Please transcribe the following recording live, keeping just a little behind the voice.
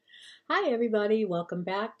Hi, everybody. Welcome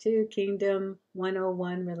back to Kingdom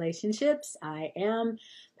 101 Relationships. I am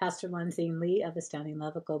Pastor Lonsine Lee of Astounding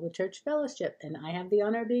Love of Global Church Fellowship, and I have the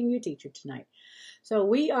honor of being your teacher tonight. So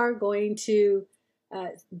we are going to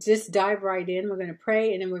just dive right in. We're going to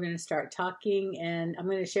pray, and then we're going to start talking, and I'm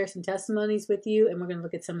going to share some testimonies with you, and we're going to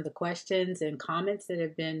look at some of the questions and comments that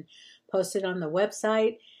have been posted on the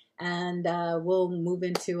website, and we'll move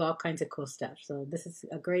into all kinds of cool stuff. So this is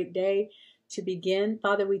a great day to begin.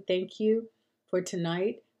 Father, we thank you for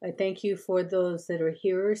tonight. I thank you for those that are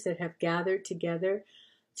hearers that have gathered together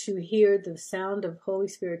to hear the sound of Holy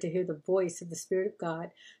Spirit, to hear the voice of the Spirit of God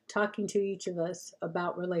talking to each of us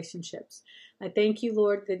about relationships. I thank you,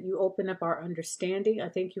 Lord, that you open up our understanding. I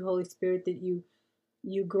thank you, Holy Spirit, that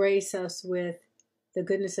you grace us with the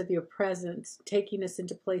goodness of your presence, taking us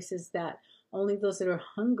into places that only those that are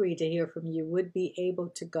hungry to hear from you would be able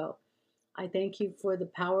to go. I thank you for the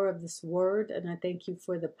power of this word, and I thank you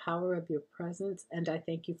for the power of your presence, and I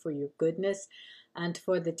thank you for your goodness, and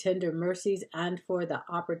for the tender mercies, and for the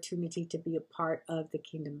opportunity to be a part of the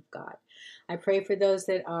kingdom of God. I pray for those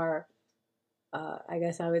that are, I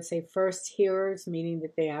guess I would say first hearers, meaning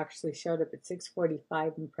that they actually showed up at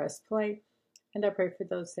 6:45 and pressed play, and I pray for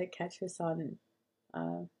those that catch us on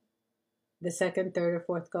the second, third, or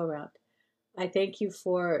fourth go-round. I thank you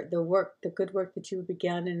for the work, the good work that you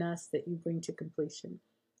began in us, that you bring to completion.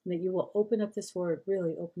 And that you will open up this word,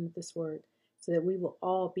 really open up this word, so that we will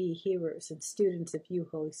all be hearers and students of you,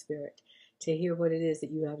 Holy Spirit, to hear what it is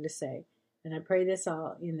that you have to say. And I pray this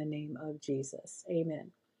all in the name of Jesus.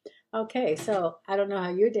 Amen. Okay, so I don't know how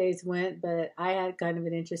your days went, but I had kind of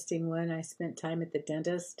an interesting one. I spent time at the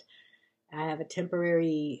dentist. I have a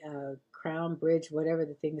temporary crown bridge, whatever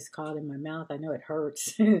the thing is called, in my mouth. I know it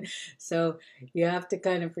hurts. So you have to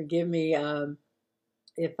kind of forgive me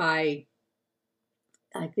if I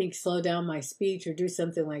think slow down my speech or do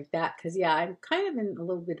something like that. Because, yeah, I'm kind of in a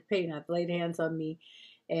little bit of pain. I've laid hands on me,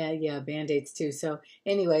 and, yeah, Band-Aids too. So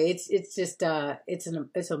anyway, it's just,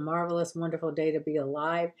 it's a marvelous, wonderful day to be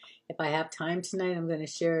alive. If I have time tonight, I'm going to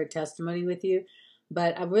share a testimony with you.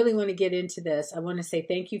 But I really want to get into this. I want to say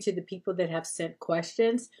thank you to the people that have sent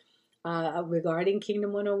questions regarding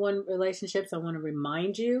Kingdom 101 relationships. I want to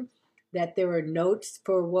remind you that there are notes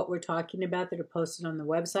for what we're talking about that are posted on the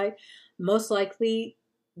website. Most likely,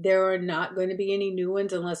 there are not going to be any new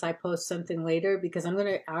ones unless I post something later, because I'm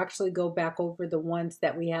going to actually go back over the ones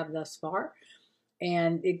that we have thus far.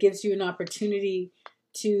 And it gives you an opportunity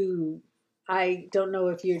to, I don't know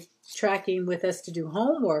if you're tracking with us to do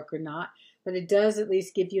homework or not, but it does at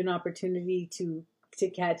least give you an opportunity to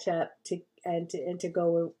catch up and to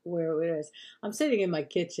go where it is. I'm sitting in my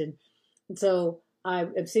kitchen, and so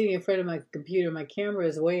I'm sitting in front of my computer. My camera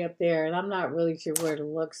is way up there, and I'm not really sure where to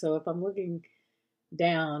look. So if I'm looking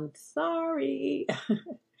down, sorry.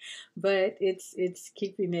 But it's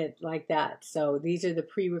keeping it like that. So these are the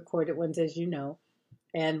pre-recorded ones, as you know.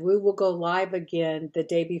 And we will go live again the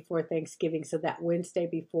day before Thanksgiving. So that Wednesday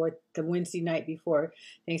before, the Wednesday night before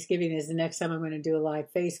Thanksgiving is the next time I'm going to do a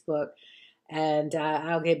live Facebook. And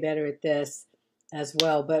I'll get better at this as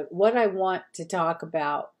well. But what I want to talk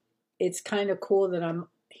about, it's kind of cool that I'm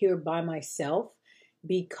here by myself,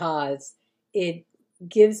 because it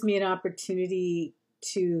gives me an opportunity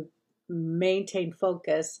to maintain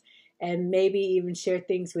focus and maybe even share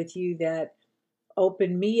things with you that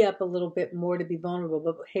open me up a little bit more to be vulnerable.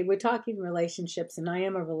 But hey, we're talking relationships, and I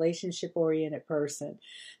am a relationship oriented person.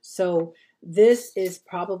 So this is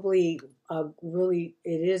probably it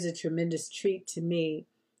is a tremendous treat to me,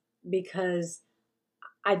 because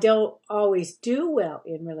I don't always do well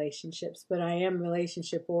in relationships, but I am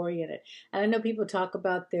relationship oriented. And I know people talk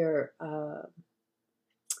about their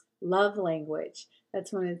love language.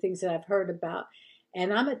 That's one of the things that I've heard about.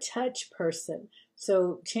 And I'm a touch person.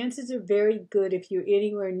 So chances are very good, if you're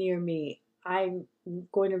anywhere near me, I'm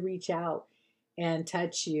going to reach out and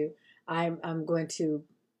touch you. I'm going to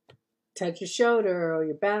touch your shoulder or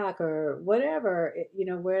your back or whatever,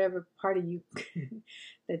 wherever part of you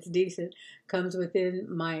that's decent comes within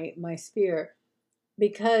my sphere,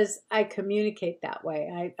 because I communicate that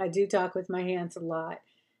way. I do talk with my hands a lot,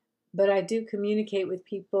 but I do communicate with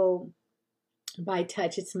people by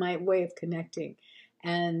touch. It's my way of connecting.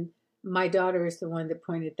 And my daughter is the one that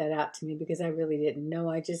pointed that out to me, because I really didn't know.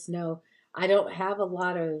 I just know I don't have a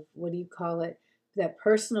lot of, what do you call it, that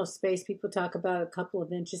personal space. People talk about a couple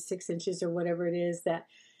of inches, 6 inches or whatever it is, that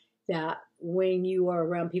when you are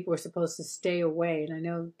around people are supposed to stay away. And I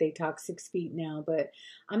know they talk 6 feet now, but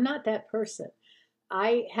I'm not that person.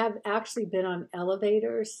 I have actually been on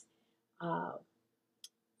elevators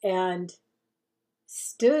and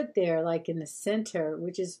stood there like in the center,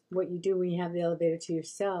 which is what you do when you have the elevator to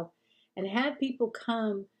yourself, and had people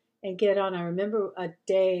come and get on. I remember a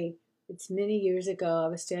day, it's many years ago, I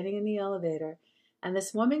was standing in the elevator, and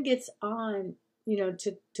this woman gets on,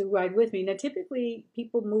 to ride with me. Now, typically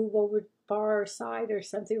people move over far side or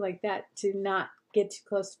something like that to not get too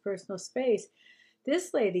close to personal space.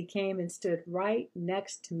 This lady came and stood right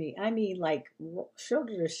next to me. I mean, like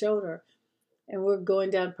shoulder to shoulder. And we're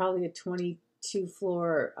going down probably a 22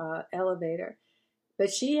 floor elevator.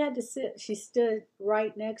 But she had to sit, she stood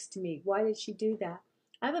right next to me. Why did she do that?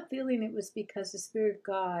 I have a feeling it was because the Spirit of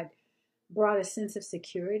God brought a sense of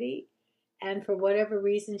security. And for whatever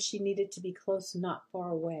reason, she needed to be close, not far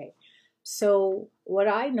away. So what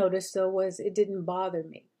I noticed though was it didn't bother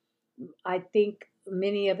me. I think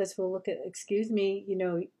many of us will look at, excuse me,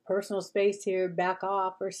 personal space here, back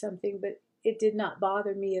off or something, but it did not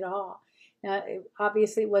bother me at all. Now,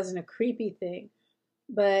 obviously, it wasn't a creepy thing,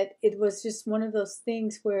 but it was just one of those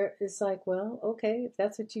things where it's like, well, okay, if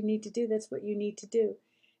that's what you need to do, that's what you need to do.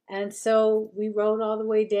 And so we rode all the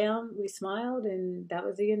way down, we smiled, and that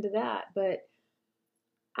was the end of that. But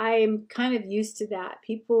I'm kind of used to that.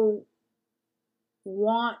 People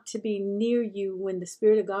want to be near you when the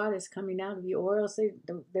Spirit of God is coming out of you, or else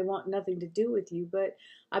they want nothing to do with you. But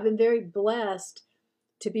I've been very blessed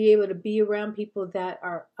to be able to be around people that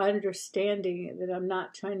are understanding, that I'm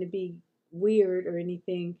not trying to be weird or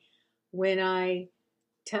anything when I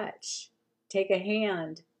touch, take a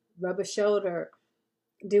hand, rub a shoulder,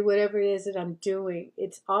 do whatever it is that I'm doing.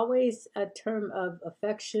 It's always a term of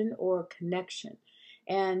affection or connection.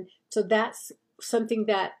 And so that's something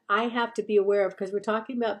that I have to be aware of, because we're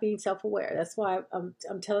talking about being self-aware. That's why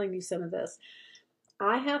I'm telling you some of this.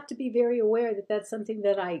 I have to be very aware that that's something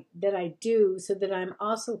that I do, so that I'm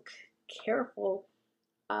also careful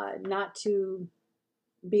not to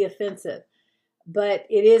be offensive. But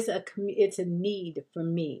it's a need for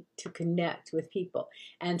me to connect with people,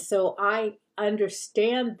 and so I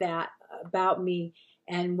understand that about me.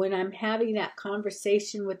 And when I'm having that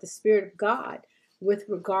conversation with the Spirit of God with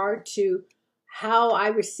regard to how I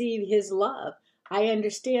receive His love, I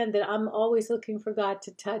understand that I'm always looking for God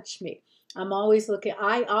to touch me. I'm always looking.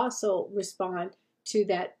 I also respond to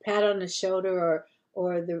that pat on the shoulder,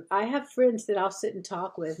 I have friends that I'll sit and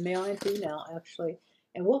talk with, male and female actually,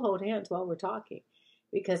 and we'll hold hands while we're talking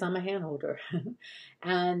because I'm a hand holder.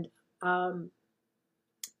 And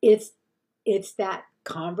it's that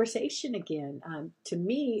conversation again. To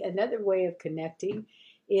me, another way of connecting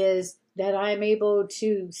is that I'm able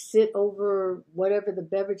to sit over whatever the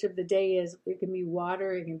beverage of the day is. It can be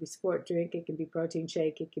water, it can be sport drink, it can be protein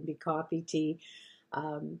shake, it can be coffee, tea.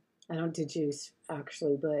 I don't do juice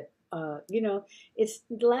actually, but it's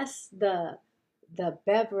less the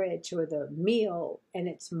beverage or the meal, and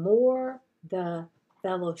it's more the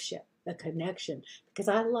fellowship, the connection, because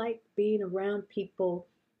I like being around people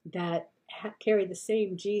that carry the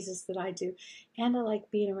same Jesus that I do, and I like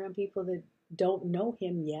being around people that don't know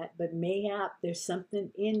Him yet, but mayhap there's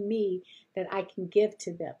something in me that I can give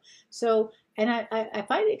to them. So, and I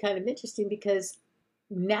find it kind of interesting because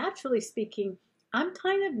naturally speaking, I'm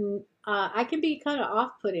kind of I can be kind of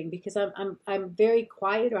off-putting because I'm very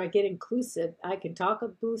quiet, or I get inclusive. I can talk a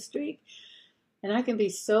blue streak, and I can be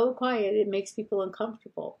so quiet it makes people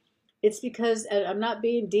uncomfortable. It's because I'm not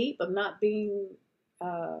being deep. I'm not being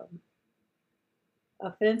uh,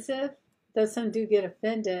 offensive, though some do get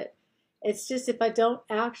offended. It's just if I don't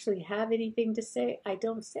actually have anything to say, I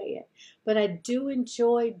don't say it. But I do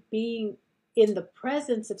enjoy being in the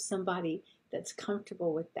presence of somebody that's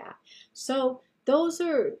comfortable with that. So those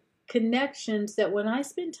are connections that when I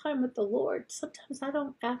spend time with the Lord, sometimes I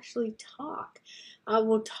don't actually talk. I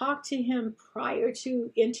will talk to Him prior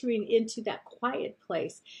to entering into that quiet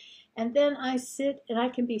place. And then I sit and I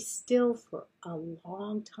can be still for a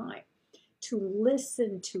long time to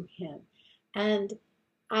listen to Him. And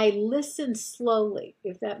I listen slowly,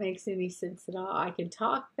 if that makes any sense at all. I can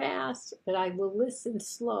talk fast, but I will listen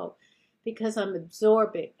slow because I'm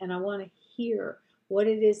absorbing and I want to hear what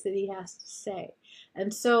it is that He has to say.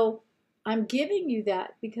 And so I'm giving you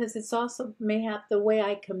that because it's also mayhap the way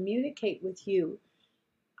I communicate with you.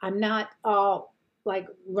 I'm not all like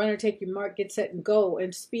runner, take your mark, get set and go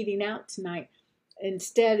and speeding out tonight.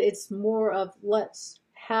 Instead, it's more of let's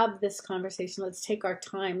have this conversation. Let's take our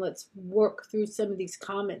time. Let's work through some of these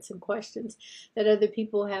comments and questions that other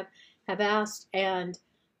people have asked, and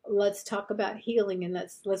let's talk about healing, and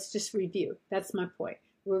let's just review. That's my point.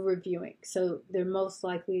 We're reviewing. So there most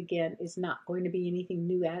likely, again, is not going to be anything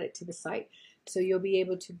new added to the site. So you'll be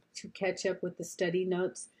able to catch up with the study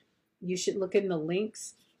notes. You should look in the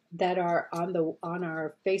links that are on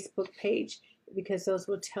our Facebook page, because those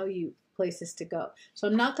will tell you places to go. So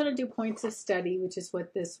I'm not going to do points of study, which is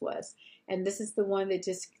what this was. And this is the one that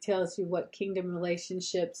just tells you what kingdom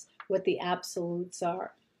relationships, what the absolutes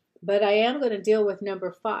are. But I am going to deal with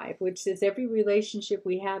number 5, which says every relationship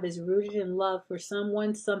we have is rooted in love for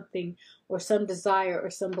someone, something, or some desire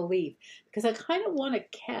or some belief. Because I kind of want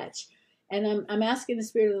to catch, and I'm asking the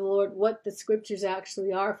Spirit of the Lord what the scriptures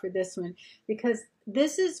actually are for this one. Because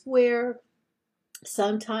this is where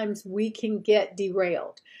sometimes we can get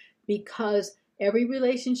derailed. Because every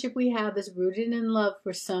relationship we have is rooted in love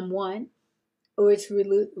for someone, or it's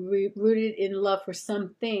rooted in love for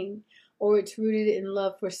something, or it's rooted in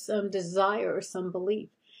love for some desire or some belief.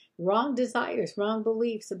 Wrong desires, wrong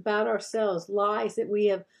beliefs about ourselves, lies that we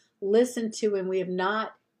have listened to and we have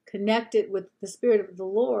not connected with the Spirit of the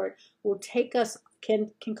Lord will take us,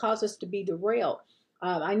 can cause us to be derailed.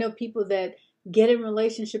 I know people that get in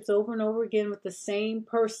relationships over and over again with the same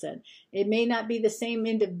person. It may not be the same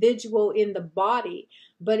individual in the body,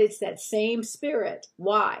 but it's that same spirit.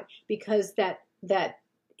 Why? Because that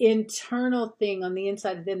internal thing on the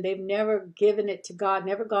inside of them, they've never given it to God,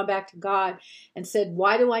 never gone back to God and said,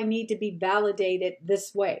 why do I need to be validated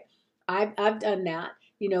this way? I've done that,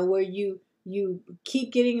 where you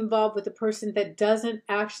keep getting involved with a person that doesn't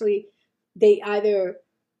actually, they either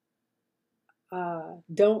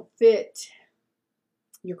don't fit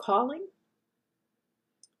your calling,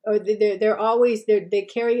 or they're always, they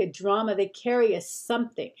carry a drama, they carry a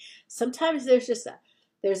something. Sometimes there's just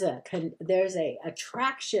there's a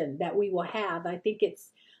attraction that we will have. I think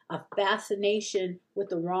it's a fascination with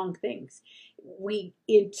the wrong things. We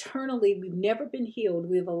internally, we've never been healed.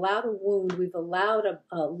 We've allowed a wound. We've allowed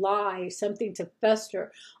a lie, something to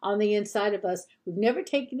fester on the inside of us. We've never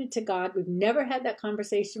taken it to God. We've never had that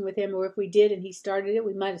conversation with him, or if we did and he started it,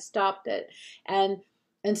 we might have stopped it.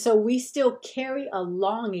 And so we still carry a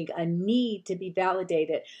longing, a need to be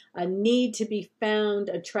validated, a need to be found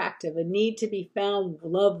attractive, a need to be found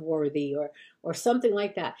love-worthy, or something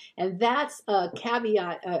like that. And that's a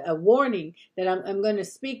caveat, a warning that I'm going to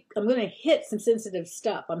speak. I'm going to hit some sensitive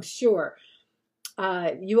stuff, I'm sure.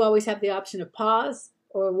 You always have the option of pause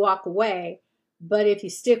or walk away. But if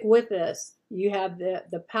you stick with us, you have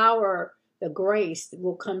the power, the grace that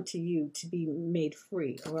will come to you to be made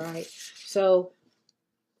free. All right. So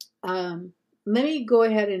let me go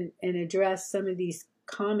ahead and address some of these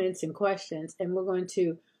comments and questions, and we're going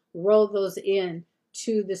to roll those in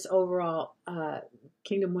to this overall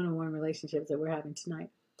Kingdom 101 relationships that we're having tonight.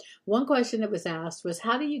 One question that was asked was,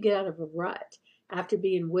 how do you get out of a rut after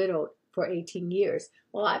being widowed for 18 years?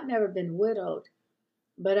 Well, I've never been widowed,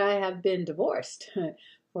 but I have been divorced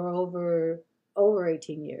for over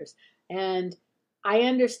 18 years. And I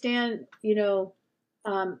understand,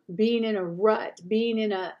 being in a rut, being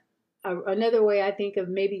in another way I think of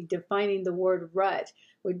maybe defining the word rut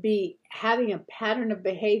would be having a pattern of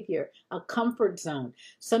behavior, a comfort zone,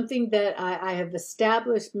 something that I have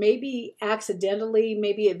established, maybe accidentally,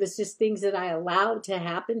 maybe it was just things that I allowed to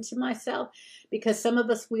happen to myself, because some of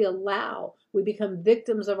us, we become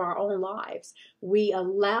victims of our own lives. We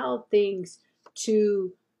allow things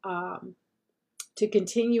to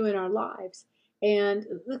continue in our lives. And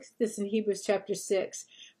look at this in Hebrews chapter 6,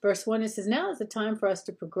 verse 1. It says, now is the time for us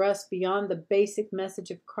to progress beyond the basic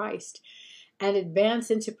message of Christ and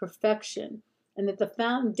advance into perfection, and that the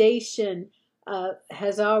foundation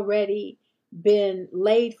has already been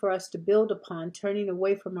laid for us to build upon, turning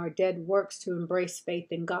away from our dead works to embrace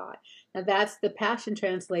faith in God. Now that's the Passion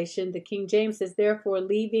Translation. The King James says, therefore,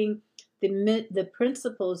 leaving the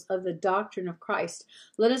principles of the doctrine of Christ,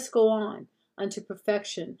 let us go on unto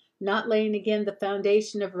perfection, not laying again the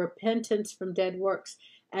foundation of repentance from dead works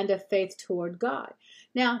and of faith toward God.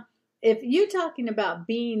 Now, if you're talking about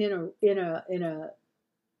being in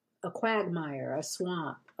a quagmire, a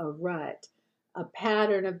swamp, a rut, a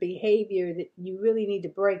pattern of behavior that you really need to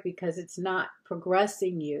break because it's not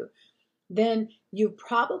progressing you, then you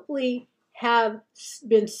probably have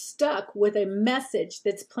been stuck with a message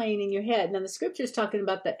that's playing in your head. Now, the scripture is talking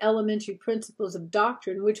about the elementary principles of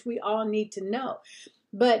doctrine, which we all need to know.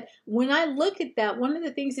 But when I look at that, one of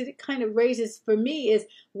the things that it kind of raises for me is,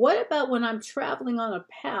 what about when I'm traveling on a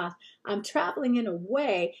path, I'm traveling in a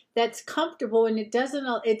way that's comfortable, and it does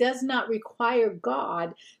not require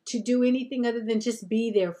God to do anything other than just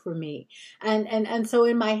be there for me. And so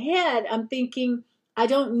in my head, I'm thinking, I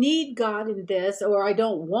don't need God in this, or I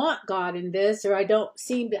don't want God in this, or I don't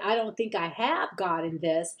think I have God in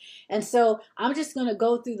this. And so I'm just going to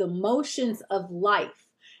go through the motions of life.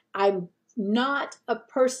 I'm not a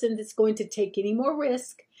person that's going to take any more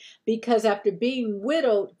risk, because after being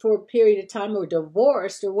widowed for a period of time or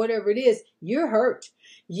divorced or whatever it is, you're hurt.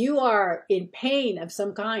 You are in pain of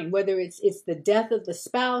some kind, whether it's the death of the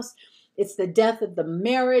spouse, it's the death of the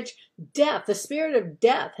marriage. Death, the spirit of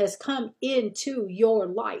death has come into your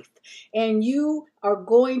life, and you are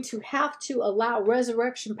going to have to allow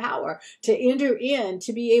resurrection power to enter in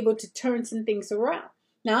to be able to turn some things around.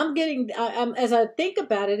 Now as I think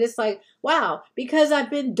about it, it's like, wow, because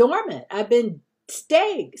I've been dormant. I've been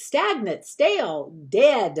stagnant, stale,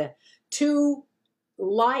 dead to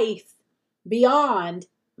life beyond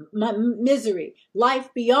my misery,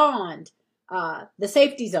 life beyond the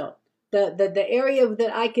safety zone, the area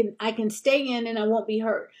that I can stay in and I won't be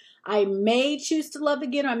hurt. I may choose to love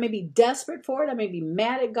again, or I may be desperate for it. I may be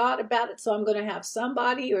mad at God about it, so I'm going to have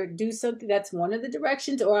somebody or do something. That's one of the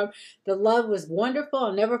directions. Or the love was wonderful.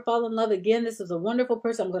 I'll never fall in love again. This is a wonderful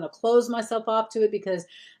person. I'm going to close myself off to it because,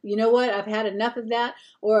 you know what, I've had enough of that.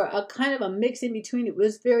 Or a kind of a mix in between. It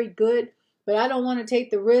was very good, but I don't want to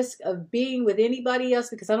take the risk of being with anybody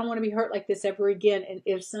else because I don't want to be hurt like this ever again. And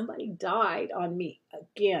if somebody died on me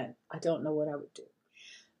again, I don't know what I would do.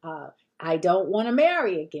 I don't want to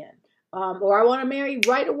marry again. Or I want to marry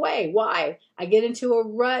right away. Why? I get into a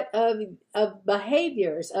rut of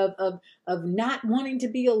behaviors, of not wanting to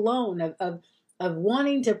be alone, of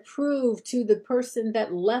wanting to prove to the person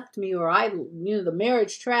that left me, or the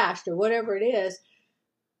marriage trashed, or whatever it is.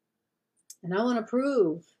 And I want to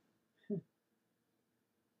prove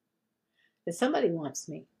that somebody wants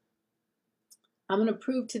me. I'm going to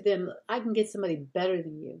prove to them I can get somebody better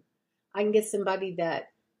than you. I can get somebody that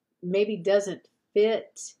maybe doesn't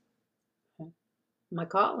fit my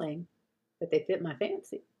calling, but they fit my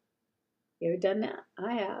fancy. You ever done that?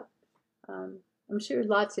 I have. I'm sure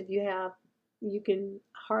lots of you have. You can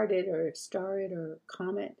heart it or star it or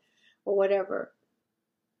comment or whatever.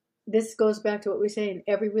 This goes back to what we're saying.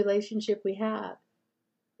 Every relationship we have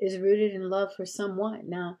is rooted in love for someone.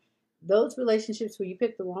 Now, those relationships where you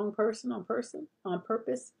pick the wrong person on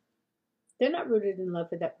purpose, they're not rooted in love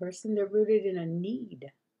for that person. They're rooted in a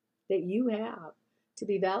need that you have to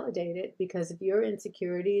be validated because of your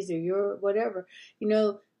insecurities or your whatever.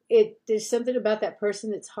 There's something about that person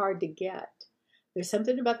that's hard to get. There's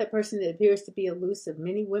something about that person that appears to be elusive.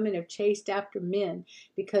 Many women have chased after men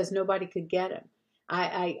because nobody could get them.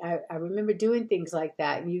 I remember doing things like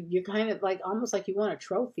that. You're kind of like, almost like you want a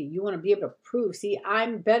trophy. You want to be able to prove, see,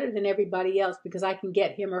 I'm better than everybody else because I can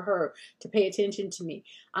get him or her to pay attention to me.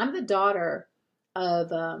 I'm the daughter of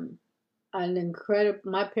an incredible,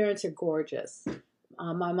 my parents are gorgeous.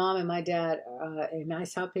 My mom and my dad, and I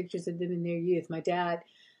saw pictures of them in their youth. My dad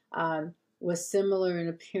was similar in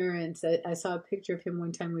appearance. I saw a picture of him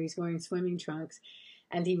one time where he's wearing swimming trunks,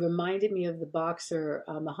 and he reminded me of the boxer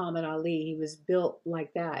Muhammad Ali. He was built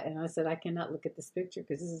like that, and I said, I cannot look at this picture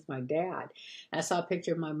because this is my dad. And I saw a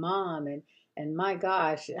picture of my mom, and my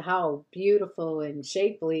gosh, how beautiful and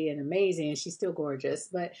shapely and amazing, and she's still gorgeous,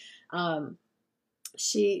 but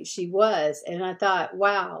she was, and I thought,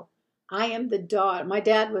 wow, I am the daughter. My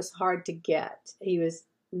dad was hard to get. He was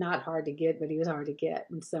not hard to get, but he was hard to get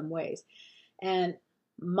in some ways. And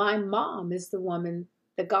my mom is the woman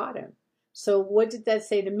that got him. So what did that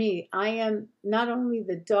say to me? I am not only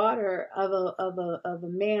the daughter of a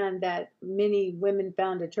man that many women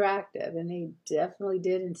found attractive, and they definitely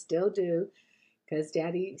did and still do, because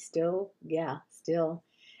daddy still.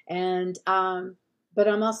 And but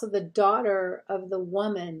I'm also the daughter of the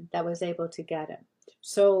woman that was able to get him.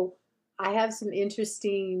 So I have some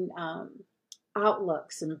interesting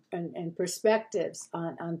outlooks and perspectives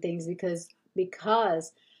on things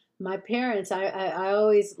because my parents, I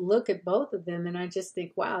always look at both of them and I just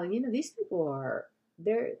think, wow, these people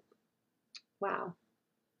they're, wow.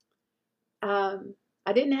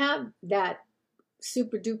 I didn't have that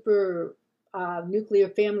super duper nuclear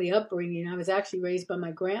family upbringing. I was actually raised by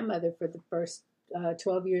my grandmother for the first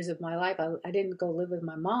 12 years of my life. I didn't go live with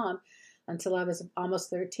my mom until I was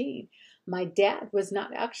almost 13. My dad was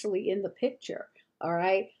not actually in the picture. All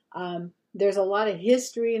right. There's a lot of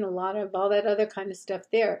history and a lot of all that other kind of stuff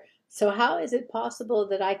there. So how is it possible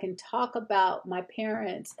that I can talk about my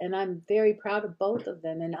parents, and I'm very proud of both of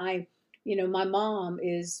them, and my mom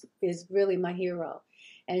is really my hero,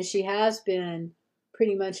 and she has been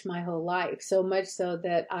pretty much my whole life, so much so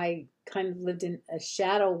that I kind of lived in a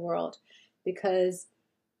shadow world because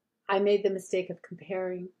I made the mistake of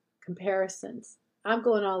comparisons. I'm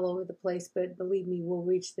going all over the place, but believe me, we'll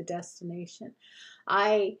reach the destination.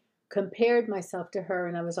 I compared myself to her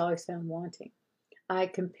and I was always found wanting.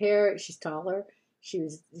 She's taller. She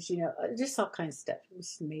was, just all kinds of stuff. It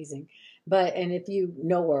was amazing. And if you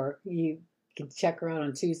know her, you can check her out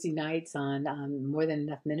on Tuesday nights on More Than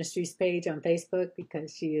Enough Ministries page on Facebook,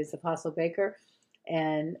 because she is Apostle Baker.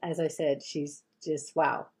 And as I said, she's just,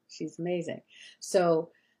 wow, she's amazing. So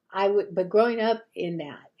but growing up in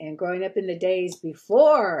that, and growing up in the days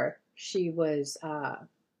before she was,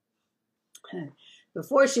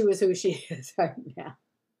 before she was who she is right now,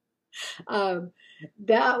 um,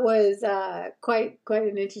 that was quite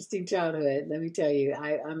an interesting childhood. Let me tell you,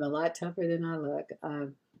 I'm a lot tougher than I look,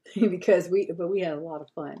 because we had a lot of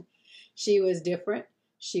fun. She was different.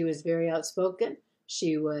 She was very outspoken.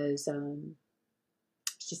 She was,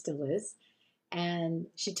 she still is, and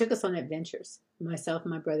she took us on adventures. Myself,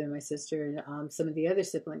 my brother, and my sister, and some of the other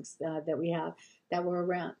siblings that we have that were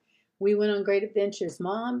around. We went on great adventures.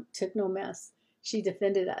 Mom took no mess. She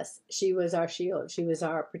defended us. She was our shield. She was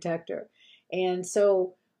our protector. And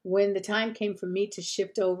so when the time came for me to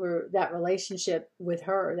shift over that relationship with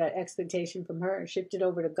her, that expectation from her, and shift it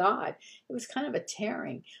over to God, it was kind of a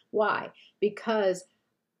tearing. Why? Because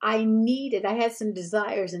I had some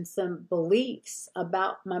desires and some beliefs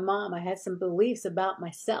about my mom. I had some beliefs about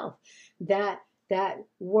myself that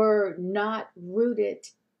were not rooted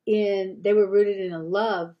they were rooted in a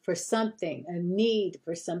love for something, a need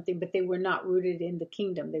for something, but they were not rooted in the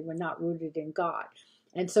kingdom. They were not rooted in God.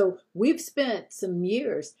 And so we've spent some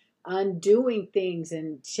years undoing things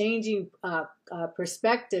and changing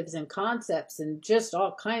perspectives and concepts and just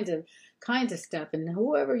all kinds of stuff. And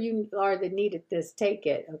whoever you are that needed this, take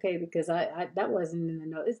it, okay? Because I that wasn't in the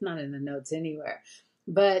notes. It's not in the notes anywhere.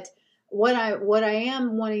 But what I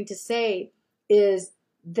am wanting to say is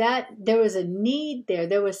that there was a need there.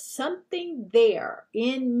 There was something there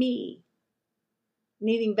in me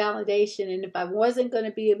needing validation. And if I wasn't going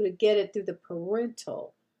to be able to get it through the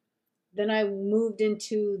parental, then I moved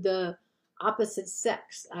into the opposite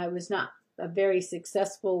sex. I was not a very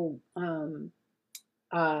successful,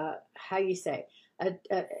 how you say,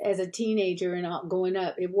 as a teenager and going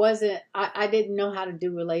up. It wasn't, I didn't know how to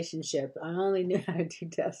do relationship. I only knew how to do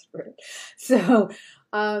desperate. So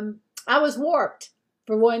I was warped.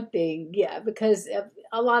 For one thing, yeah, because of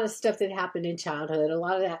a lot of stuff that happened in childhood, a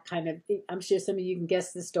lot of that kind of, I'm sure some of you can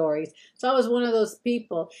guess the stories. So I was one of those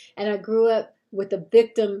people, and I grew up with a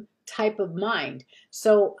victim type of mind.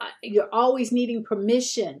 So you're always needing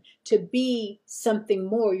permission to be something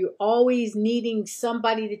more. You're always needing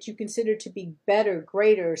somebody that you consider to be better,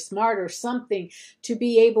 greater, smarter, something to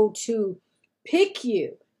be able to pick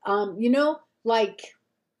you. Like,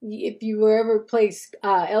 if you were ever played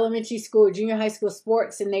elementary school or junior high school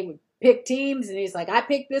sports, and they would pick teams, and he's like, I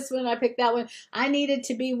picked this one, I picked that one. I needed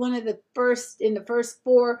to be one of the first in the first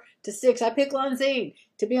 4 to 6. I picked Lonzine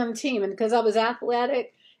to be on the team, and because I was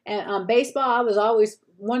athletic and on baseball, I was always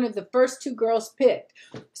one of the first 2 girls picked.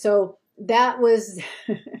 So that was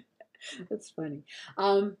that's funny.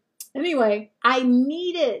 Anyway, I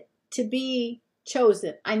needed to be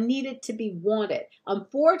chosen. I needed to be wanted.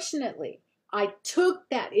 Unfortunately, I took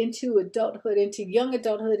that into adulthood, into young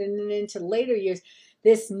adulthood, and then into later years.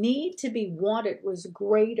 This need to be wanted was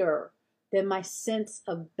greater than my sense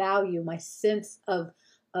of value, my sense of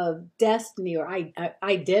destiny or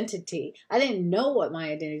identity. I didn't know what my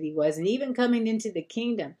identity was. And even coming into the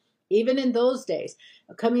kingdom, even in those days,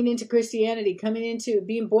 coming into Christianity, coming into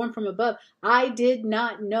being born from above, I did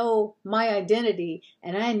not know my identity,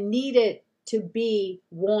 and I needed to be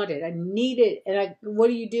wanted. I needed, what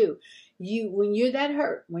do? When you're that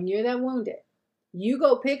hurt, when you're that wounded, you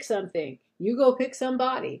go pick something, you go pick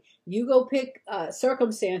somebody, you go pick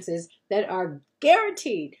circumstances that are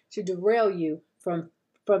guaranteed to derail you from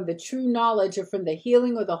the true knowledge or from the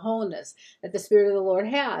healing or the wholeness that the Spirit of the Lord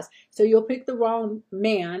has. So you'll pick the wrong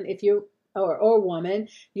man if you or woman.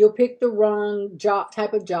 You'll pick the wrong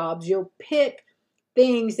type of jobs. You'll pick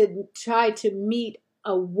things that try to meet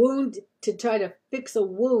a wound, to try to fix a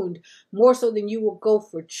wound, more so than you will go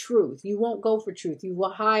for truth. You won't go for truth. You will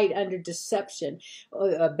hide under deception,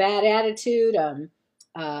 a bad attitude.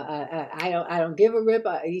 I don't give a rip.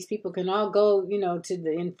 These people can all go, to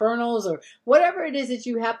the infernals, or whatever it is that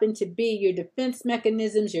you happen to be. Your defense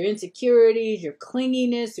mechanisms, your insecurities, your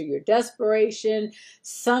clinginess, or your desperation.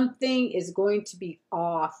 Something is going to be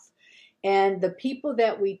off. And the people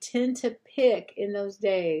that we tend to pick in those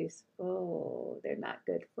days, they're not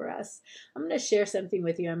good for us. I'm going to share something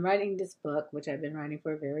with you. I'm writing this book, which I've been writing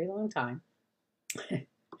for a very long time.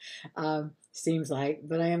 Seems like,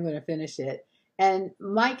 but I am going to finish it. And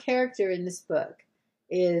my character in this book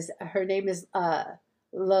her name is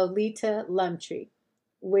Lolita Lumtree,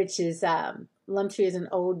 which is, Lumtree is an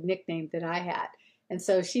old nickname that I had. And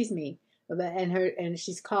so she's me, and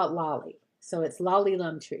she's called Lolly. So it's Lolly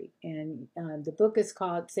Lumtree, and the book is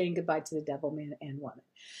called Saying Goodbye to the Devil, Man and Woman.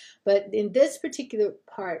 But in this particular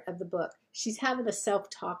part of the book, she's having a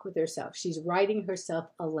self-talk with herself. She's writing herself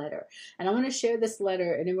a letter. And I want to share this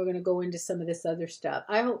letter, and then we're going to go into some of this other stuff.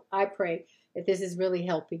 I pray that this is really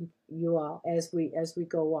helping you all as we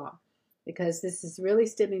go on, because this is really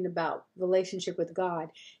stemming about relationship with God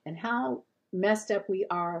and how messed up we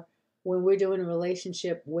are when we're doing a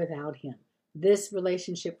relationship without Him. This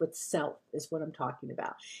relationship with self is what I'm talking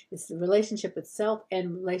about. It's the relationship with self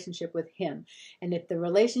and relationship with Him. And if the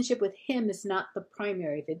relationship with Him is not the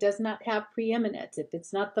primary, if it does not have preeminence, if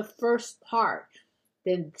it's not the first part,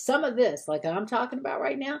 then some of this, like I'm talking about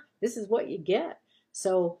right now, this is what you get.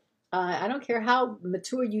 So I don't care how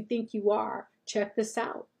mature you think you are, check this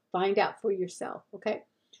out. Find out for yourself, okay?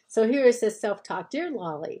 So here it says self-talk. Dear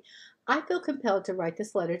Lolly, I feel compelled to write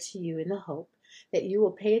this letter to you in the hope that you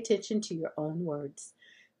will pay attention to your own words.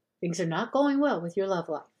 Things are not going well with your love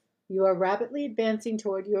life. You are rapidly advancing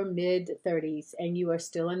toward your mid-30s, and you are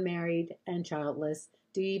still unmarried and childless.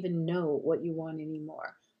 Do you even know what you want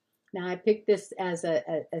anymore? Now, I picked this as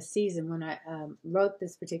a season when I wrote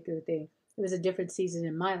this particular thing. It was a different season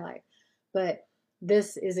in my life. But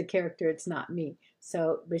this is a character, it's not me.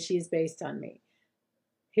 So, but she's based on me.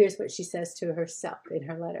 Here's what she says to herself in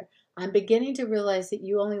her letter. I'm beginning to realize that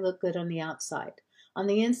you only look good on the outside. On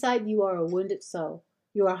the inside, you are a wounded soul.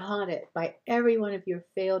 You are haunted by every one of your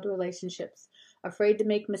failed relationships, afraid to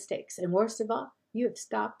make mistakes, and worst of all, you have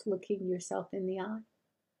stopped looking yourself in the eye.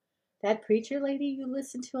 That preacher lady you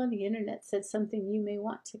listened to on the internet said something you may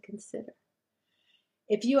want to consider.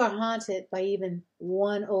 If you are haunted by even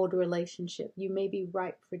one old relationship, you may be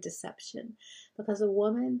ripe for deception, because a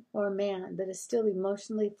woman or a man that is still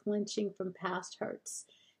emotionally flinching from past hurts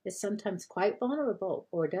is sometimes quite vulnerable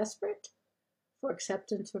or desperate for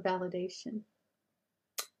acceptance or validation.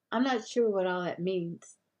 I'm not sure what all that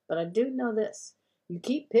means, but I do know this. You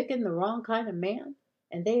keep picking the wrong kind of man,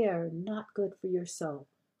 and they are not good for your soul.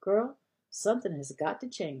 Girl, something has got to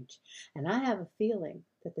change, and I have a feeling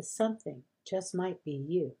that the something just might be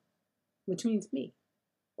you, which means me.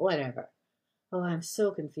 Whatever. Oh, I'm so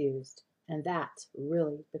confused, and that's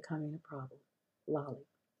really becoming a problem. Lolly.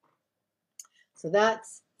 So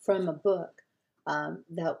that's from a book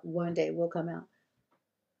that one day will come out.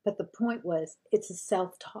 But the point was, it's a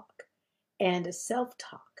self-talk, and a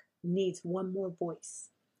self-talk needs one more voice.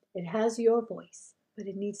 It has your voice, but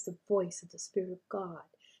it needs the voice of the Spirit of God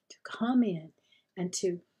to come in and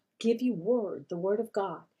to give you the word of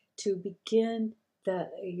God, to begin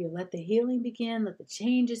let the healing begin, let the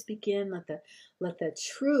changes begin, let the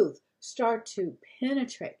truth start to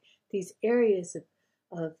penetrate these areas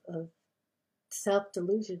of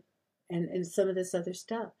self-delusion and some of this other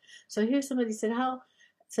stuff. So here somebody said,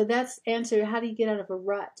 so that's answer, how do you get out of a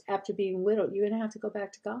rut after being widowed? You're going to have to go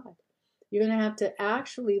back to God. You're going to have to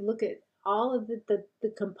actually look at all of the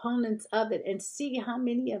components of it and see how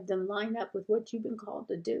many of them line up with what you've been called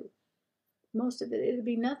to do. Most of it, it'll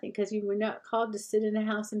be nothing, because you were not called to sit in a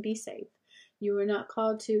house and be safe. You were not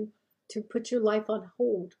called to put your life on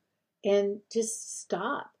hold and just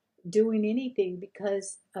stop doing anything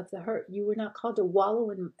because of the hurt. You were not called to wallow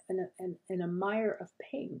in a mire of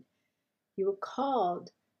pain. You were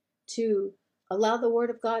called to allow the word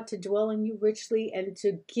of God to dwell in you richly, and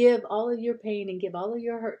to give all of your pain and give all of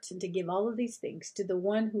your hurts and to give all of these things to the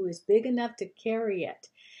one who is big enough to carry it,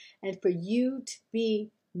 and for you to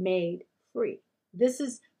be made free.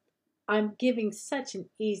 I'm giving such an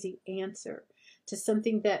easy answer to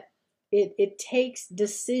something that it takes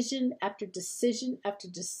decision after decision after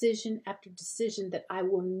decision after decision, that I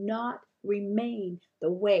will not remain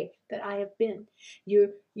the way that I have been. You're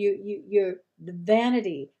the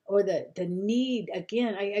vanity or the need,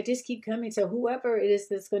 again, I just keep coming. So whoever it is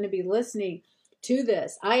that's going to be listening to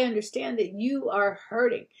this, I understand that you are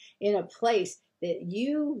hurting in a place that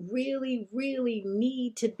you really, really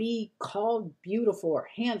need to be called beautiful or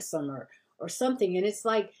handsome or something. And it's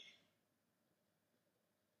like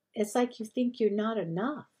you think you're not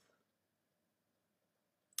enough.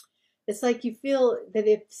 It's like you feel that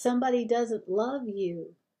if somebody doesn't love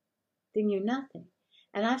you, then you're nothing.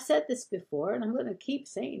 And I've said this before, and I'm going to keep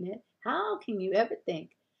saying it. How can you ever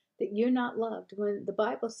think that you're not loved when the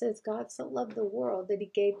Bible says God so loved the world that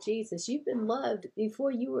He gave Jesus? You've been loved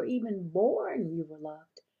before you were even born. You were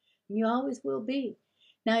loved. And you always will be.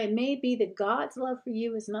 Now, it may be that God's love for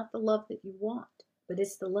you is not the love that you want, but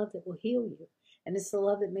it's the love that will heal you. And it's the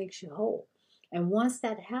love that makes you whole. And once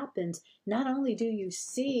that happens, not only do you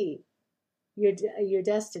see your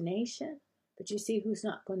destination, but you see who's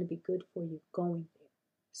not going to be good for you going there.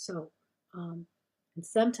 So And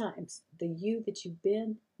sometimes the you that you've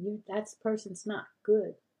been, that person's not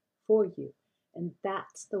good for you. And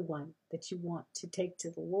that's the one that you want to take to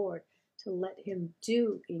the Lord, to let him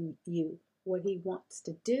do in you what he wants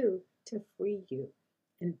to do to free you.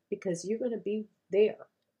 And because you're going to be there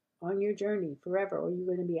on your journey forever, or you're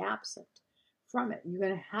going to be absent from it. You're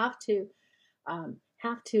going to have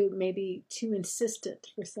to maybe too insistent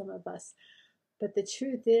for some of us. But the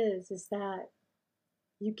truth is that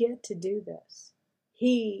you get to do this.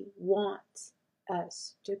 He wants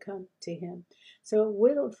us to come to him. So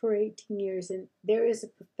widowed for 18 years, and there is a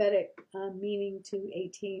prophetic meaning to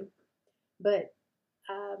 18, but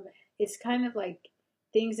it's kind of like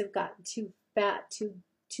things have gotten too fat, too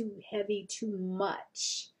heavy, too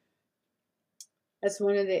much. That's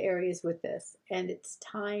one of the areas with this. And it's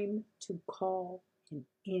time to call an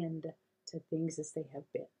end to things as they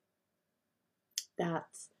have been.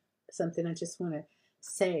 That's something I just want to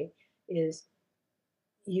say is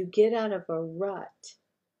you get out of a rut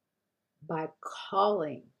by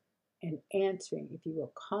calling and answering, if you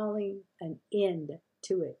will, calling an end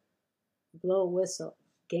to it. Blow a whistle,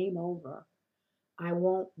 game over. I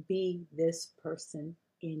won't be this person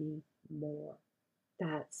anymore.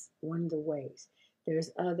 That's one of the ways.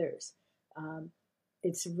 There's others.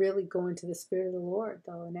 It's really going to the Spirit of the Lord,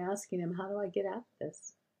 though, and asking him, how do I get out of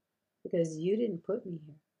this? Because you didn't put me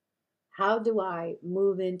here. How do I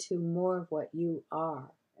move into more of what you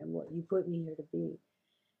are and what you put me here to be,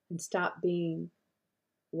 and stop being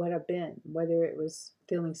what I've been, whether it was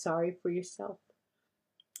feeling sorry for yourself,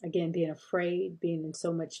 again, being afraid, being in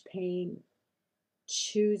so much pain,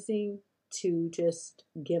 choosing to just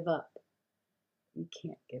give up. You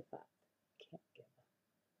can't give up. Can't give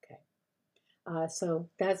up. Okay. So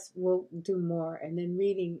we'll do more. And then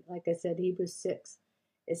reading, like I said, Hebrews 6.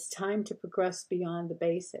 It's time to progress beyond the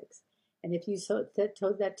basics. And if you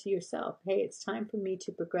told that to yourself, hey, it's time for me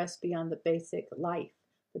to progress beyond the basic life.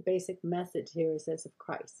 The basic message here is as of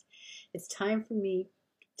Christ. It's time for me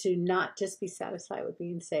to not just be satisfied with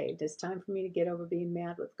being saved. It's time for me to get over being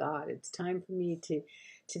mad with God. It's time for me to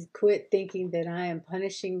quit thinking that I am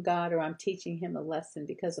punishing God or I'm teaching him a lesson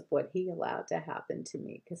because of what he allowed to happen to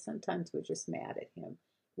me. Because sometimes we're just mad at him.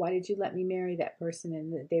 Why did you let me marry that person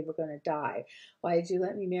and they were going to die? Why did you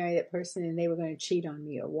let me marry that person and they were going to cheat on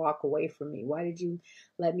me or walk away from me? Why did you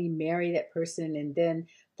let me marry that person and then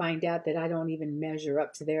find out that I don't even measure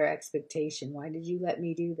up to their expectation? Why did you let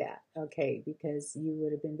me do that? Okay, because you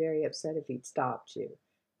would have been very upset if he'd stopped you,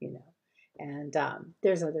 you know. And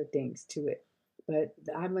there's other things to it. But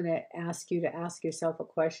I'm going to ask you to ask yourself a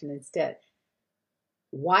question instead.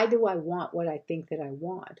 Why do I want what I think that I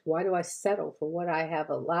want? Why do I settle for what I have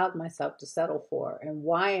allowed myself to settle for? And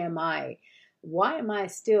why am I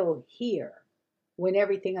still here when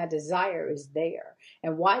everything I desire is there?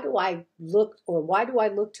 And why do I look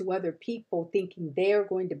to other people thinking they're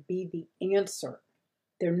going to be the answer?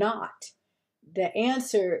 They're not. The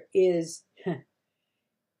answer is,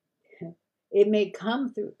 it may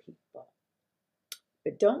come through people,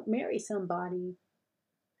 but don't marry somebody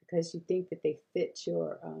because you think that they fit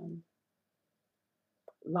your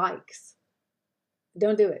likes.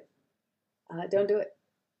 Don't do it. Don't do it.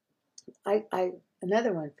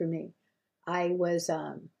 Another one for me. I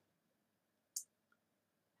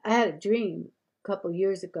had a dream a couple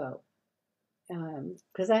years ago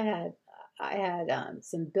because I had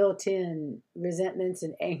some built-in resentments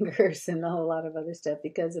and angers and a whole lot of other stuff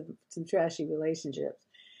because of some trashy relationships.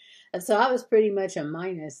 And so I was pretty much a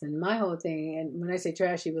minus. And my whole thing, and when I say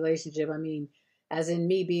trashy relationship, I mean as in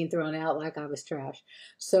me being thrown out like I was trash.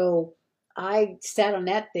 So I sat on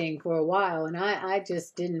that thing for a while, and I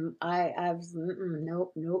just didn't. I was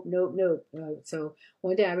nope. So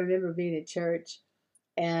one day I remember being at church,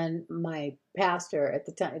 and my pastor at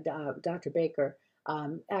the time, Dr. Baker,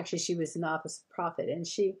 actually she was an office of prophet, and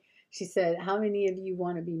she said, "How many of you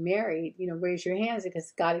want to be married? You know, raise your hands,"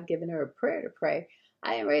 because God had given her a prayer to pray.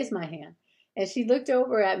 I didn't raise my hand. And she looked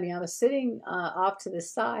over at me. I was sitting off to the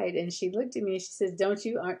side, and she looked at me and she says,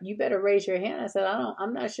 you better raise your hand." I said,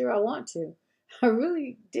 I'm not sure I want to. I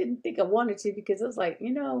really didn't think I wanted to because I was like,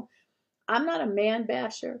 I'm not a man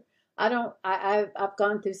basher. I've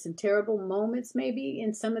gone through some terrible moments maybe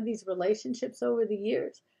in some of these relationships over the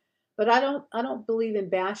years. But I don't believe in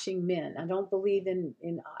bashing men. I don't believe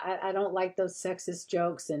I don't like those sexist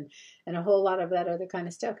jokes and a whole lot of that other kind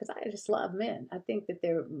of stuff because I just love men. I think that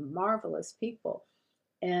they're marvelous people.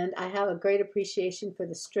 And I have a great appreciation for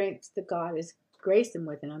the strengths that God has graced them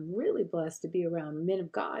with. And I'm really blessed to be around men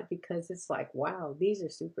of God because it's like, wow, these are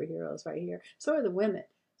superheroes right here. So are the women.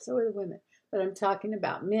 But I'm talking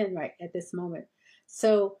about men right at this moment.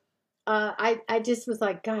 So I just was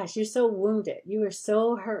like, gosh, you're so wounded. You are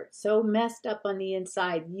so hurt, so messed up on the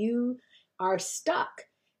inside. You are stuck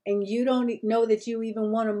and you don't know that you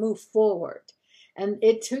even want to move forward. And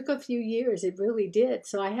it took a few years. It really did.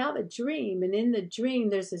 So I have a dream. And in the dream,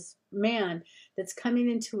 there's this man that's coming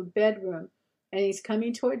into a bedroom and he's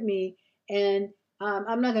coming toward me. And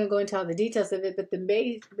I'm not going to go into all the details of it, but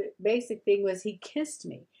the basic thing was he kissed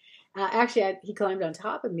me. Actually, he climbed on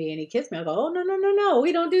top of me and he kissed me. I go, oh, no, no, no, no.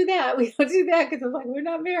 We don't do that. We don't do that. Because I'm like, we're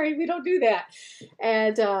not married. We don't do that.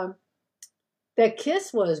 And the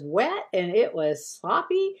kiss was wet and it was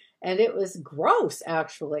sloppy and it was gross,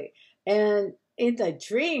 actually. And in the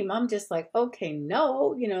dream, I'm just like, okay,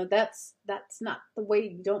 no, that's not the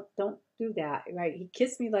way. You don't do that, right? He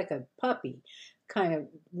kissed me like a puppy kind of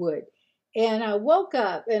would. And I woke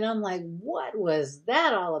up and I'm like, what was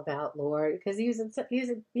that all about, Lord? Because he's a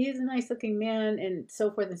nice looking man and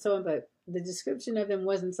so forth and so on, but the description of him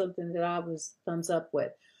wasn't something that I was thumbs up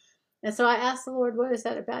with. And so I asked the Lord, what is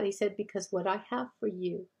that about? He said, because what I have for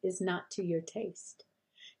you is not to your taste.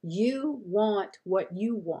 You want what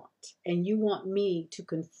you want, and you want me to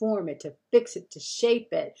conform it, to fix it, to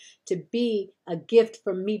shape it, to be a gift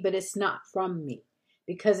from me, but it's not from me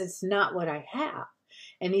because it's not what I have.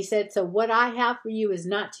 And he said, so what I have for you is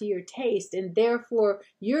not to your taste, and therefore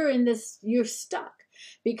you're stuck.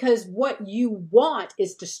 Because what you want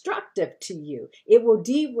is destructive to you. It will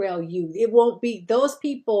derail you. It won't be, those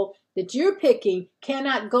people that you're picking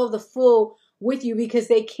cannot go the full with you because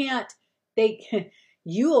they can't, this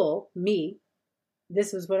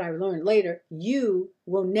was what I learned later, you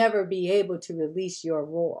will never be able to release your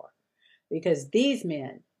roar because these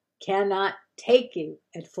men cannot take you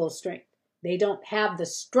at full strength. They don't have the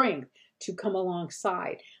strength to come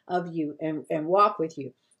alongside of you and walk with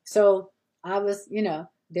you. So I was,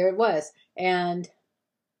 there it was. And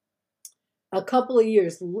a couple of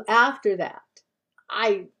years after that,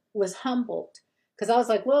 I was humbled because I was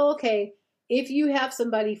like, well, okay, if you have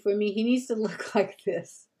somebody for me, he needs to look like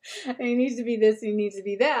this. And he needs to be this, he needs to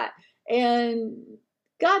be that. And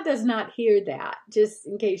God does not hear that, just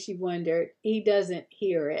in case you wondered. He doesn't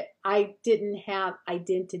hear it. I didn't have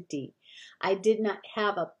identity. I did not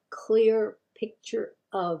have a clear picture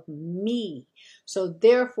of me. So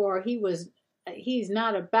therefore he's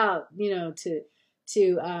not about, to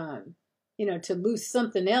lose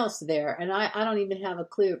something else there. And I don't even have a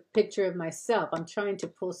clear picture of myself. I'm trying to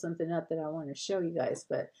pull something up that I want to show you guys,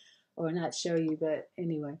 or not show you, but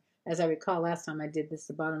anyway, as I recall last time I did this,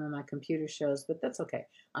 the bottom of my computer shows, but that's okay.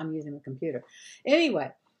 I'm using a computer.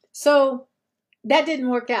 Anyway, so that didn't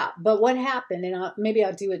work out. But what happened, and maybe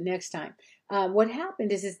I'll do it next time. What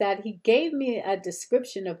happened is that he gave me a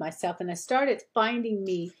description of myself, and I started finding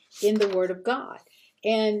me in the Word of God.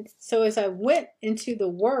 And so as I went into the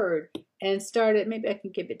Word and started, maybe I can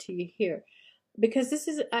give it to you here, because this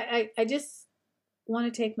is, I just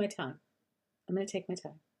want to take my time. I'm going to take my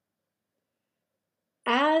time.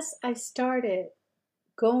 As I started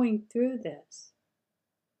going through this,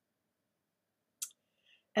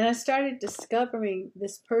 and I started discovering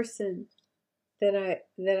this person that I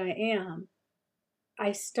am,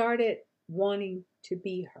 I started wanting to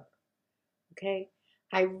be her. Okay?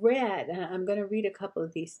 I read, and I'm going to read a couple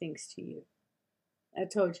of these things to you. I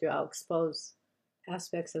told you I'll expose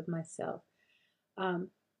aspects of myself.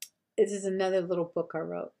 This is another little book I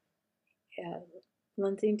wrote.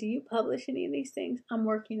 Lindsay, do you publish any of these things? I'm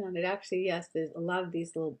working on it. Actually, yes, there's a lot of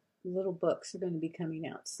these little books are going to be coming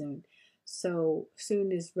out soon. So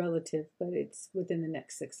soon is relative, but it's within the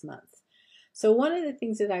next 6 months. So one of the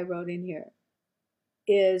things that I wrote in here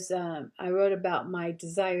is I wrote about my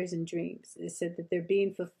desires and dreams. It said that they're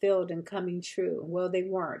being fulfilled and coming true. Well, they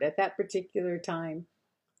weren't at that particular time.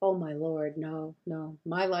 Oh my Lord, no.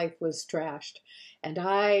 My life was trashed, and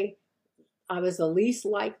I was the least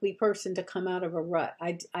likely person to come out of a rut.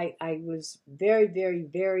 I was very, very,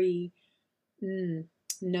 very,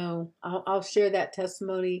 no. I'll share that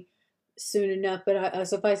testimony soon enough, but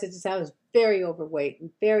suffice it to say, I was very overweight and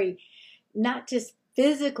very, not just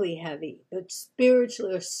physically heavy, but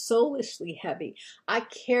spiritually or soulishly heavy. I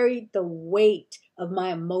carried the weight of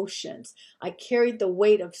my emotions. I carried the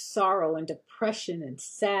weight of sorrow and depression and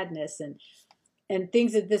sadness and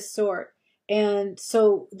things of this sort. And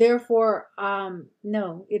so therefore,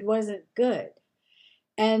 no, it wasn't good.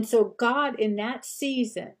 And so God, in that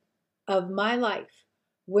season of my life,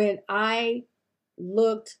 when I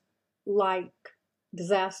looked like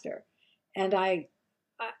disaster and I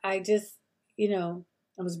just,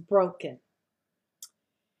 I was broken,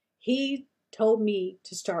 he told me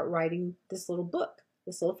to start writing this little book,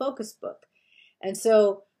 this little focus book. And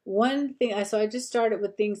so one thing, so I just started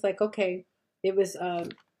with things like, okay, it was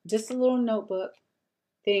just a little notebook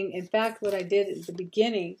thing. In fact, what I did at the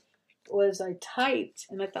beginning was I typed,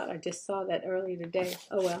 and I thought I just saw that earlier today.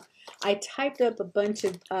 Oh well, I typed up a bunch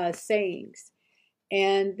of sayings,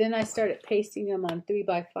 and then I started pasting them on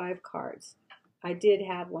 3x5 cards. I did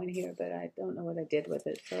have one here, but I don't know what I did with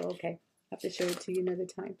it. So okay, I have to show it to you another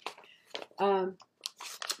time.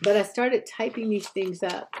 But I started typing these things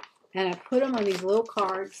up, and I put them on these little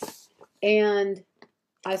cards, and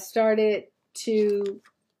I started to,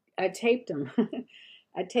 I taped them. Oh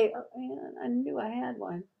man, I knew I had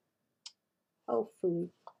one. Oh, food.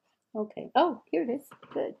 Okay. Oh, here it is.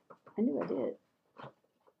 Good. I knew I did.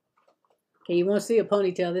 Okay, you won't see a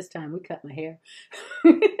ponytail this time. We cut my hair.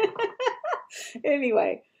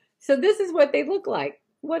 Anyway, so this is what they look like.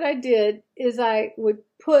 What I did is I would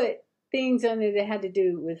put things on there that had to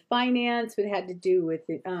do with finance, that had to do with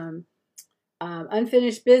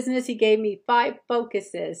unfinished business. He gave me 5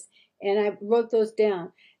 focuses, and I wrote those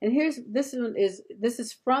down. And this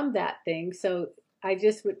is from that thing. So I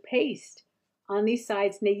just would paste on these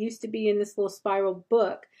sides, and they used to be in this little spiral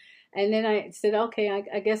book. And then I said, okay,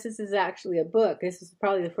 I guess this is actually a book. This is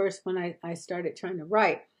probably the first one I started trying to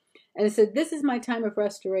write. And it said, this is my time of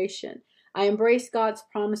restoration. I embrace God's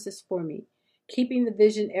promises for me, keeping the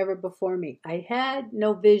vision ever before me. I had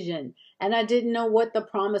no vision, and I didn't know what the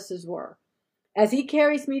promises were. As he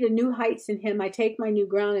carries me to new heights in him, I take my new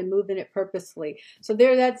ground and move in it purposely. So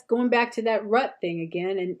that's going back to that rut thing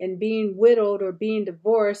again, and being widowed or being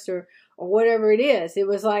divorced or whatever it is. It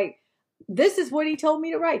was like, this is what he told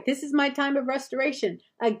me to write. This is my time of restoration.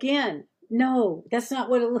 Again, no, that's not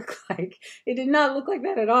what it looked like. It did not look like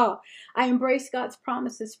that at all. I embrace God's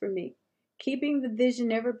promises for me, keeping the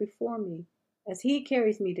vision ever before me as he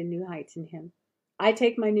carries me to new heights in him. I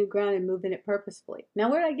take my new ground and move in it purposefully. Now,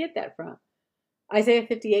 where did I get that from? Isaiah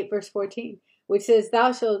 58 verse 14, which says,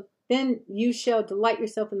 then you shall delight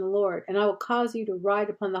yourself in the Lord, and I will cause you to ride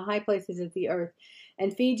upon the high places of the earth,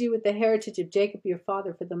 and feed you with the heritage of Jacob your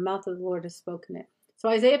father, for the mouth of the Lord has spoken it. So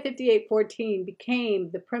Isaiah 58:14 became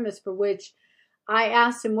the premise for which I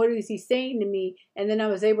asked him, what is he saying to me? And then I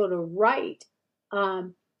was able to write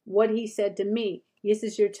what he said to me. This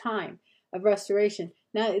is your time of restoration.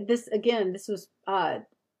 Now, this was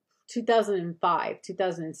 2005,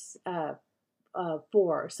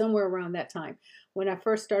 2004, somewhere around that time when I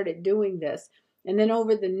first started doing this. And then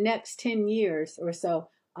over the next 10 years or so,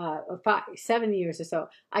 or 7 years or so,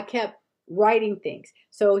 I kept writing things.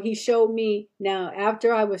 So he showed me now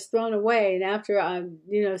after I was thrown away and after I'm,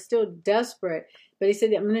 still desperate, but he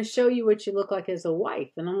said, I'm going to show you what you look like as a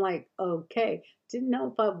wife. And I'm like, okay, didn't know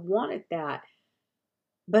if I wanted that,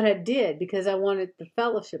 but I did because I wanted the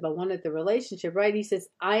fellowship. I wanted the relationship, right? He says,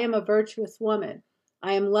 I am a virtuous woman.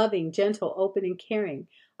 I am loving, gentle, open, and caring.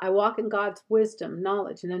 I walk in God's wisdom,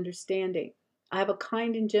 knowledge, and understanding. I have a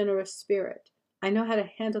kind and generous spirit. I know how to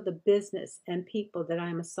handle the business and people that I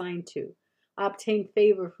am assigned to. I obtain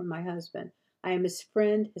favor from my husband. I am his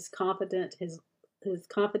friend, his confidant, his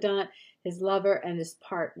lover, and his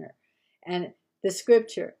partner. And the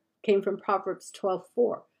scripture came from Proverbs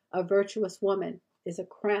 12:4. A virtuous woman is a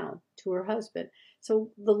crown to her husband.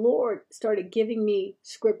 So the Lord started giving me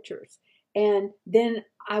scriptures. And then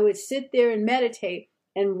I would sit there and meditate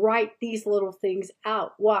and write these little things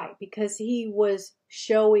out. Why? Because he was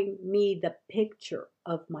showing me the picture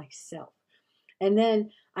of myself. And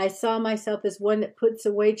then I saw myself as one that puts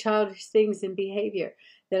away childish things and behavior,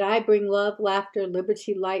 that I bring love, laughter,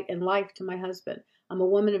 liberty, light, and life to my husband. I'm a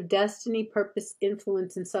woman of destiny, purpose,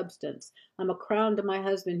 influence, and substance. I'm a crown to my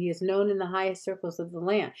husband. He is known in the highest circles of the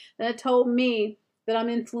land. That told me that I'm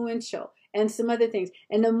influential and some other things.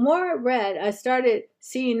 And the more I read, I started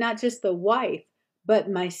seeing not just the wife, but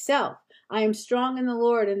myself. I am strong in the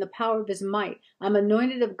Lord and the power of his might. I'm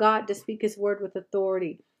anointed of God to speak his word with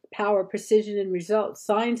authority, power, precision, and results.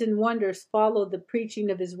 Signs and wonders follow the preaching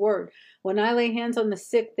of his word. When I lay hands on the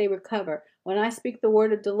sick, they recover. When I speak the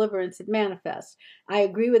word of deliverance, it manifests. I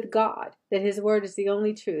agree with God that his word is the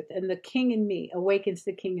only truth, and the king in me awakens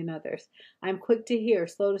the king in others. I am quick to hear,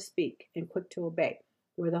 slow to speak, and quick to obey.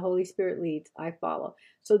 Where the Holy Spirit leads, I follow.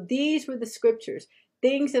 So these were the scriptures,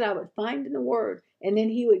 things that I would find in the word, and then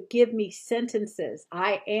he would give me sentences.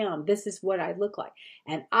 I am, this is what I look like.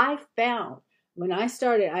 And I found when I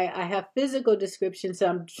started, I have physical descriptions, so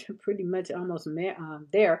I'm pretty much almost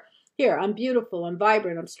there. Here, I'm beautiful, I'm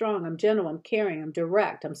vibrant, I'm strong, I'm gentle, I'm caring, I'm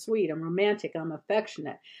direct, I'm sweet, I'm romantic, I'm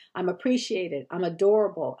affectionate, I'm appreciated, I'm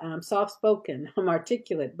adorable, I'm soft-spoken, I'm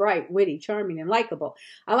articulate, bright, witty, charming, and likable.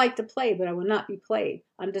 I like to play, but I will not be played.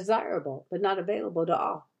 I'm desirable, but not available to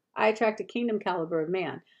all. I attract a kingdom caliber of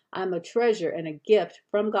man. I'm a treasure and a gift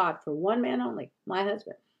from God for one man only, my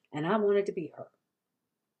husband, and I wanted to be her.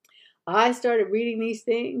 I started reading these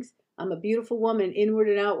things. I'm a beautiful woman, inward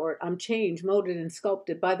and outward. I'm changed, molded, and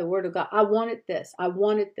sculpted by the word of God. I wanted this. I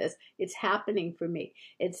wanted this. It's happening for me.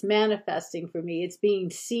 It's manifesting for me. It's being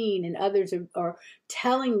seen, and others are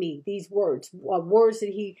telling me these words that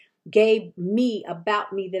he gave me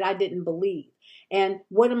about me that I didn't believe. And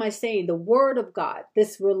what am I saying? The word of God,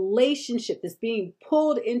 this relationship, this being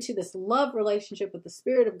pulled into this love relationship with the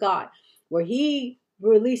Spirit of God, where he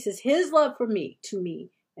releases his love for me to me,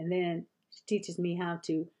 and then teaches me how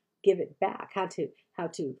to give it back, how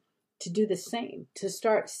to do the same, to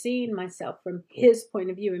start seeing myself from his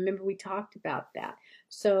point of view. Remember, we talked about that.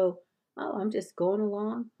 So, I'm just going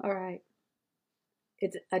along. All right.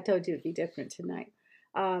 I told you it'd be different tonight.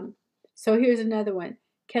 So here's another one.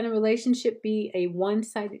 Can a relationship be a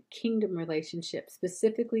one-sided kingdom relationship,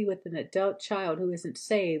 specifically with an adult child who isn't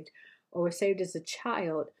saved or was saved as a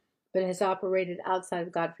child but has operated outside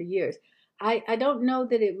of God for years? I don't know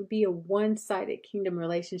that it would be a one-sided kingdom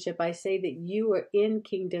relationship. I say that you are in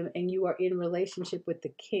kingdom and you are in relationship with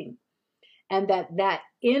the king. And that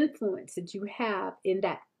influence that you have in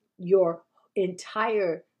that your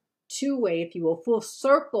entire two-way, if you will, full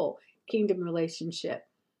circle kingdom relationship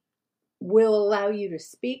will allow you to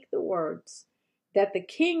speak the words that the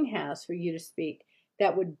king has for you to speak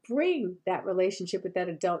that would bring that relationship with that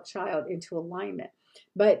adult child into alignment.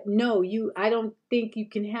 But no, I don't think you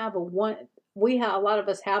can have a lot of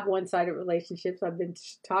us have one-sided relationships. I've been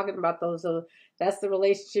talking about those. So that's the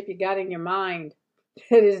relationship you got in your mind.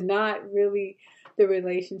 It is not really the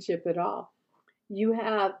relationship at all. You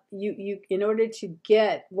have you in order to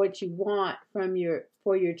get what you want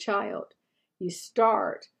for your child, you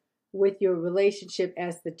start with your relationship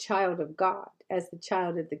as the child of God, as the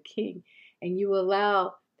child of the king, and you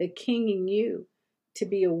allow the king in you to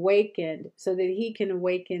be awakened so that he can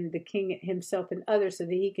awaken the king himself and others, so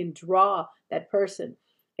that he can draw that person.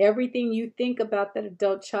 Everything you think about that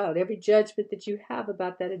adult child, every judgment that you have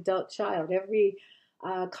about that adult child, every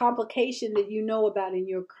complication that you know about in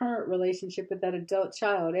your current relationship with that adult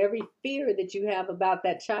child, every fear that you have about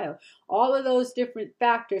that child, all of those different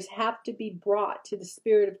factors have to be brought to the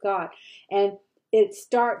Spirit of God. And it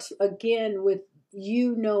starts again with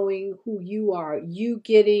you knowing who you are, you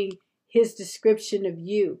getting his description of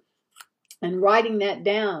you and writing that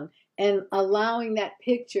down and allowing that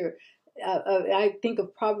picture. I think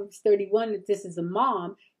of Proverbs 31, that this is a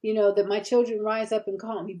mom, that my children rise up and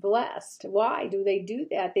call me blessed. Why do they do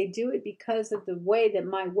that? They do it because of the way that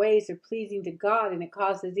my ways are pleasing to God, and it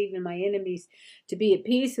causes even my enemies to be at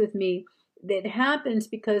peace with me. That happens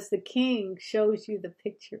because the king shows you the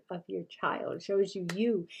picture of your child, shows you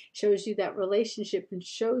that relationship, and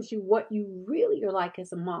shows you what you really are like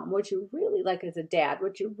as a mom, what you're really like as a dad,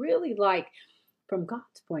 what you're really like from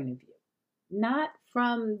God's point of view, not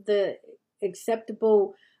from the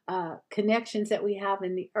acceptable connections that we have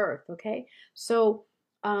in the earth. Okay, so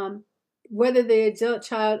whether the adult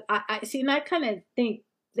child, I see, and I kind of think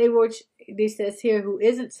they says here, who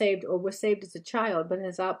isn't saved or was saved as a child but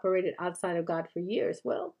has operated outside of God for years.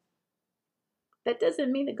 Well, that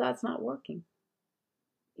doesn't mean that God's not working.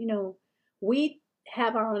 We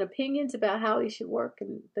have our own opinions about how he should work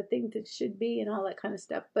and the things that should be and all that kind of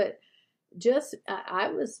stuff. But I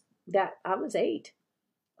was 8,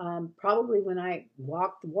 probably when I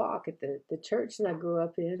walked the walk at the church that I grew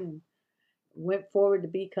up in, and went forward to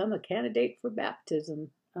become a candidate for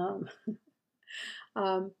baptism.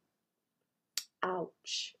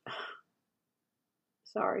 Ouch.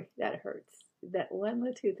 Sorry, that hurts. That one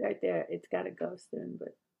little tooth right there, it's got to go soon,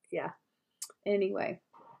 but yeah. Anyway,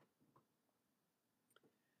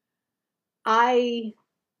 I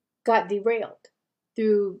got derailed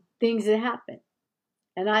through things that happened,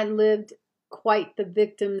 and I lived quite the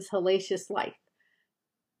victim's hellacious life.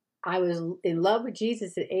 I was in love with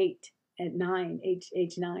Jesus at 8, at 9,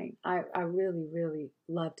 age 9. I really, really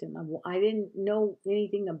loved him. I didn't know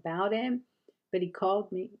anything about him, but he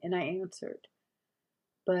called me and I answered.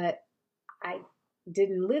 But I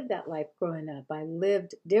didn't live that life growing up. I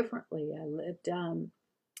lived differently. I lived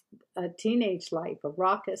a teenage life, a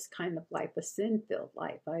raucous kind of life, a sin-filled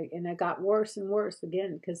life. And I got worse and worse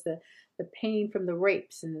again because the pain from the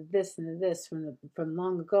rapes and the this and the this from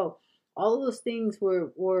long ago. All of those things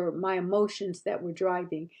were my emotions that were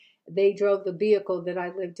driving. They drove the vehicle that I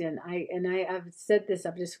lived in. I've said this,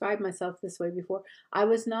 I've described myself this way before. I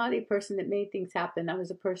was not a person that made things happen. I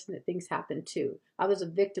was a person that things happened to. I was a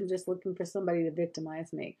victim just looking for somebody to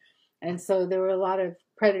victimize me. And so there were a lot of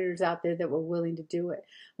predators out there that were willing to do it.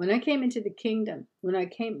 When I came into the kingdom, when I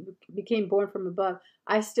became born from above,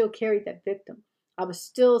 I still carried that victim. I was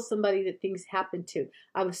still somebody that things happened to.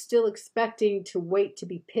 I was still expecting to wait to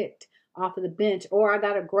be picked. off of the bench, or I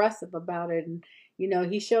got aggressive about it. And,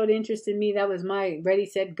 he showed interest in me. That was my ready,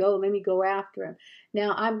 set, go. Let me go after him.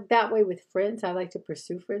 Now, I'm that way with friends. I like to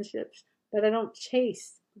pursue friendships, but I don't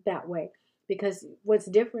chase that way, because what's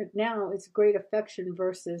different now is great affection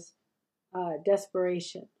versus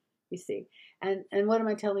desperation, you see. And what am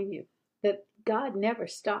I telling you? That God never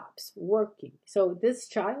stops working. So this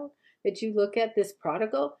child that you look at, this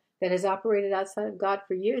prodigal that has operated outside of God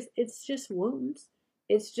for years, it's just wounds.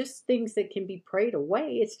 It's just things that can be prayed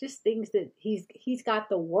away. It's just things that he's got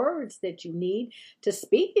the words that you need to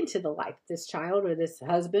speak into the life of this child, or this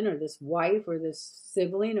husband, or this wife, or this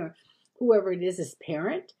sibling, or whoever it is, this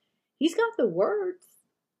parent. He's got the words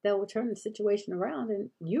that will turn the situation around,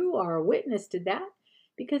 and you are a witness to that,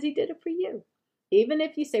 because he did it for you. Even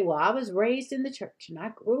if you say, well, I was raised in the church and I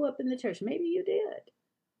grew up in the church. Maybe you did.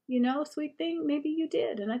 Sweet thing, maybe you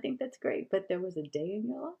did. And I think that's great. But there was a day in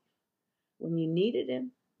your life when you needed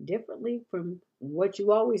him differently from what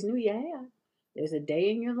you always knew you had. There's a day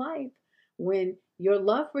in your life when your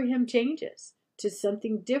love for him changes to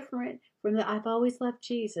something different from the I've always loved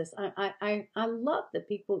Jesus. I love that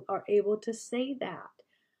people are able to say that.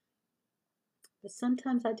 But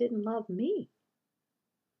sometimes I didn't love me.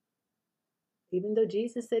 Even though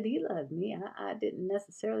Jesus said he loved me, I didn't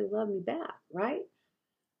necessarily love me back, right?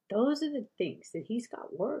 Those are the things that he's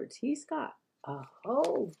got words. He's got a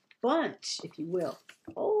whole bunch, if you will,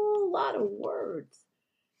 a whole lot of words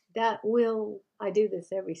that will, I do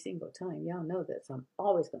this every single time. Y'all know this. I'm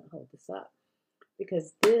always going to hold this up,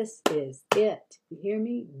 because this is it. You hear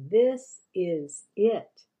me? This is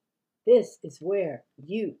it. This is where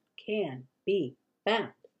you can be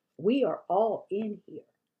found. We are all in here.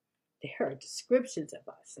 There are descriptions of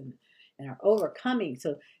us and our overcoming.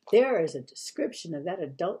 So there is a description of that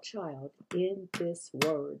adult child in this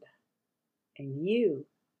word. And you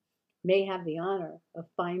may have the honor of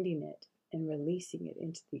finding it and releasing it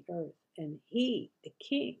into the earth. And he, the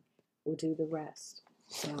king, will do the rest.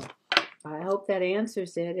 So I hope that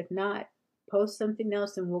answers it. If not, post something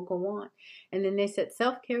else and we'll go on. And then they said,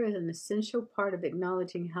 self-care is an essential part of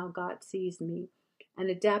acknowledging how God sees me and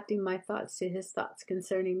adapting my thoughts to his thoughts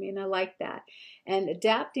concerning me. And I like that. And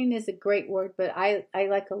adapting is a great word, but I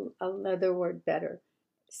like another word better,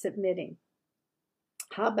 submitting.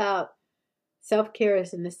 How about self-care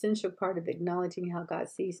is an essential part of acknowledging how God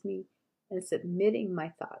sees me and submitting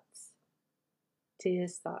my thoughts to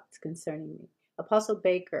his thoughts concerning me. Apostle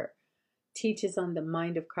Baker teaches on the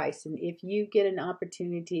mind of Christ. And if you get an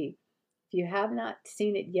opportunity, if you have not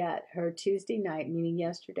seen it yet, her Tuesday night, meaning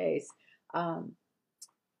yesterday's,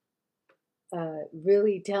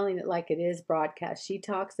 really telling it like it is broadcast. She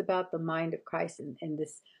talks about the mind of Christ and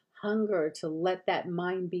this hunger to let that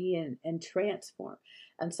mind be and transform.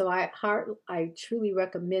 And so I truly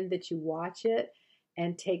recommend that you watch it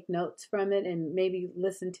and take notes from it and maybe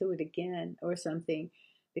listen to it again or something,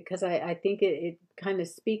 because I think it kind of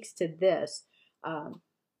speaks to this. Not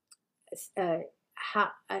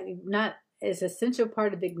as essential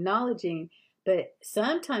part of acknowledging, but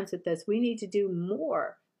sometimes with us, we need to do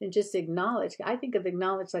more than just acknowledge. I think of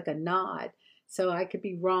acknowledge like a nod. So I could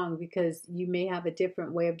be wrong, because you may have a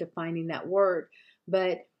different way of defining that word.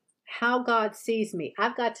 But how God sees me,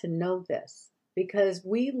 I've got to know this, because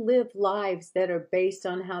we live lives that are based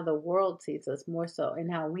on how the world sees us more so,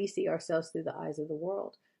 and how we see ourselves through the eyes of the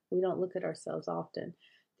world. We don't look at ourselves often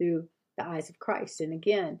through the eyes of Christ. And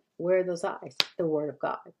again, where are those eyes? The Word of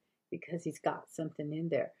God, because he's got something in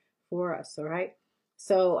there for us, all right?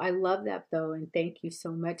 So I love that, though, and thank you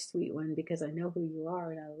so much, sweet one, because I know who you are,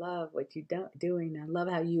 and I love what you're doing. I love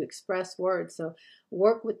how you express words. So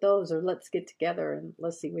work with those, or let's get together and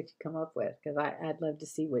let's see what you come up with, because I'd love to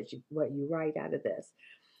see what you write out of this.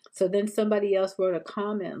 So then somebody else wrote a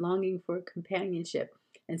comment, longing for companionship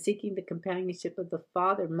and seeking the companionship of the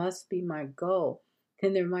Father must be my goal.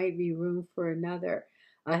 Then there might be room for another.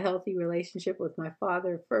 A healthy relationship with my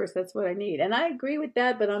Father first. That's what I need. And I agree with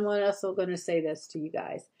that, but I'm also going to say this to you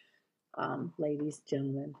guys, ladies,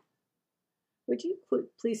 gentlemen. Would you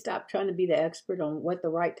please stop trying to be the expert on what the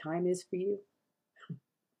right time is for you?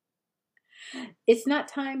 It's not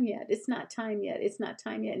time yet. It's not time yet. It's not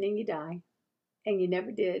time yet. And then you die. And you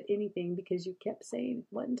never did anything because you kept saying it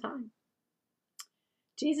wasn't time.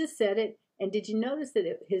 Jesus said it. And did you notice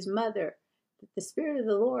that his mother, the Spirit of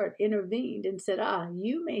the Lord, intervened and said,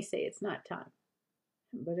 you may say it's not time,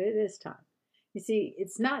 but it is time. You see,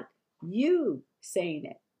 it's not you saying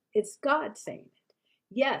it. It's God saying it.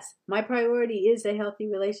 Yes, my priority is a healthy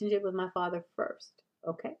relationship with my Father first,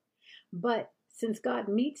 okay? But since God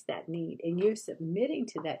meets that need and you're submitting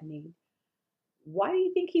to that need, why do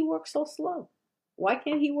you think he works so slow? Why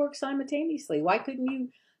can't he work simultaneously? Why couldn't you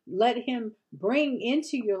let him bring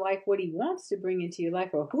into your life what he wants to bring into your life,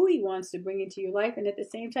 or who he wants to bring into your life. And at the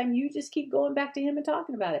same time, you just keep going back to him and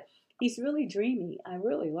talking about it. He's really dreamy. I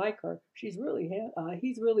really like her. She's really,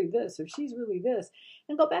 he's really this, or she's really this.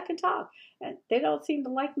 And go back and talk. And they don't seem to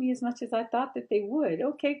like me as much as I thought that they would.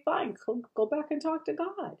 Okay, fine. Go back and talk to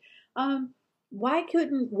God. Why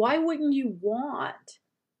wouldn't you want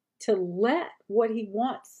to let what he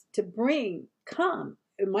wants to bring come?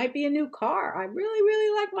 It might be a new car. I really,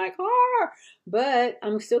 really like my car, but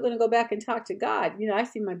I'm still going to go back and talk to God. You know, I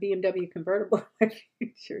see my BMW convertible in my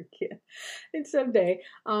future again. And someday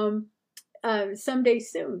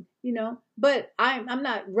soon, you know, but I'm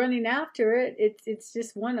not running after it. It's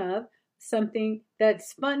just one of something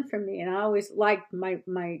that's fun for me. And I always liked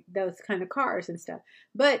my those kind of cars and stuff.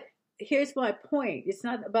 But here's my point. It's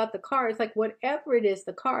not about the car. It's like whatever it is,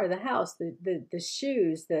 the car, the house, the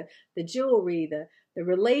shoes, the jewelry, the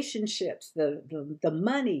relationships, the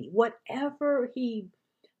money, whatever he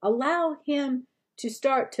allow him to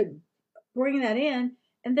start to bring that in,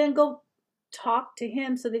 and then go talk to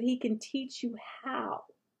him so that he can teach you how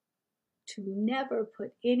to never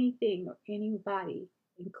put anything or anybody,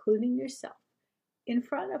 including yourself, in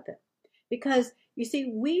front of him. Because you see,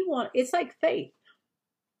 it's like faith.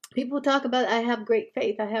 People talk about, I have great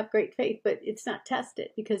faith, but it's not tested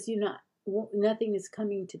because nothing is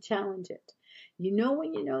coming to challenge it. You know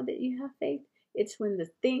when you know that you have faith? It's when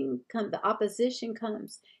the opposition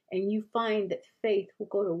comes, and you find that faith will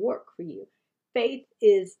go to work for you. Faith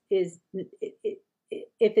is if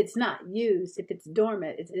it's not used, if it's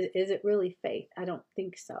dormant, is it really faith? I don't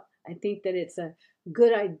think so. I think that it's a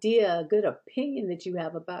good idea, a good opinion that you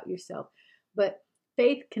have about yourself. But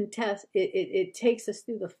faith can test, it takes us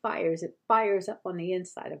through the fires. It fires up on the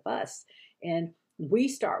inside of us. And we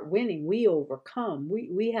start winning. We overcome.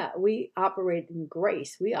 We operate in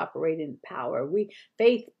grace. We operate in power.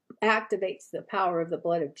 Faith activates the power of the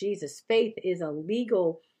blood of Jesus. Faith is a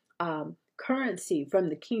legal currency from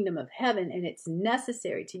the kingdom of heaven, and it's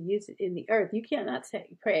necessary to use it in the earth. You cannot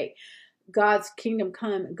pray, God's kingdom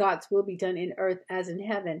come, God's will be done in earth as in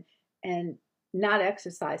heaven, and not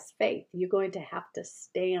exercise faith. You're going to have to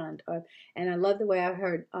stand. And I love the way I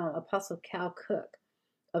heard Apostle Cal Cook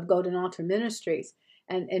of Golden Altar Ministries,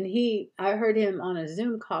 and I heard him on a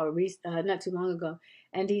Zoom call not too long ago,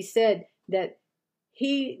 and he said that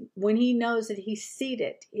when he knows that he's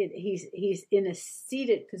seated, he's in a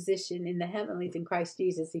seated position in the heavenlies in Christ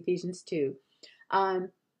Jesus, Ephesians 2,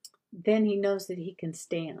 then he knows that he can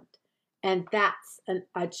stand. And that's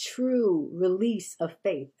a true release of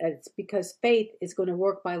faith. It's because faith is going to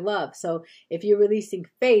work by love. So if you're releasing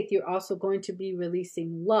faith, you're also going to be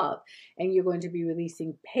releasing love, and you're going to be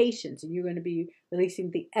releasing patience, and you're going to be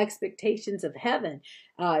releasing the expectations of heaven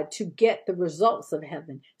to get the results of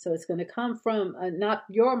heaven. So it's going to come from not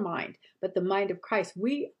your mind, but the mind of Christ.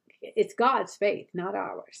 It's God's faith, not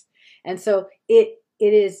ours. And so it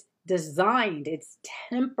is designed, it's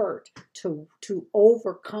tempered to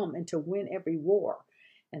overcome and to win every war.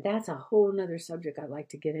 And that's a whole nother subject I'd like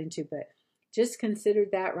to get into, but just consider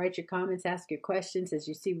that. Write your comments, ask your questions. As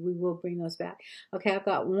you see, we will bring those back. Okay, I've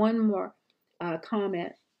got one more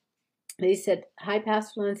comment. They said, hi,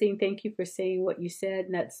 Pastor Lindsay, thank you for saying what you said,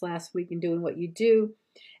 and that's last week, and doing what you do.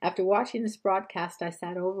 After watching this broadcast, I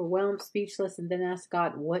sat overwhelmed, speechless, and then asked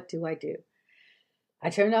God, what do I do? I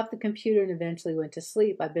turned off the computer and eventually went to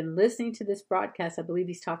sleep. I've been listening to this broadcast, I believe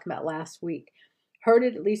he's talking about last week. Heard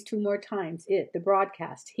it at least 2 more times. The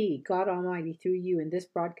broadcast, He, God Almighty, through you, and this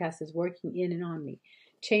broadcast is working in and on me.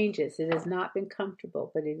 Changes. It has not been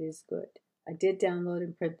comfortable, but it is good. I did download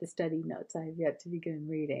and print the study notes. I have yet to begin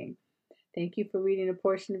reading. Thank you for reading a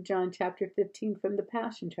portion of John chapter 15 from the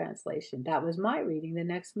Passion Translation. That was my reading the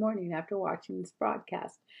next morning after watching this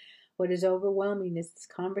broadcast. What is overwhelming is this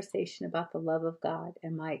conversation about the love of God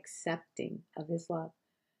and my accepting of His love.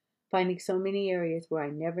 Finding so many areas where I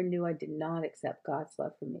never knew I did not accept God's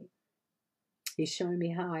love for me. He's showing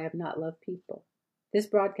me how I have not loved people. This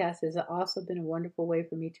broadcast has also been a wonderful way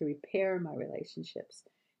for me to repair my relationships.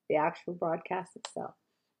 The actual broadcast itself.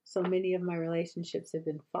 So many of my relationships have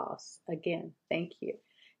been false. Again, thank you.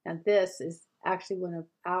 Now this is actually one of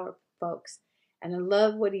our folks. And I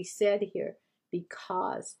love what he said here,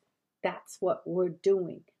 because that's what we're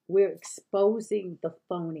doing. We're exposing the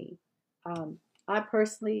phony. I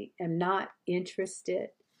personally am not interested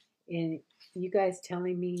in you guys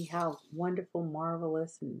telling me how wonderful,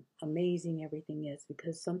 marvelous, and amazing everything is,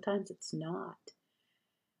 because sometimes it's not.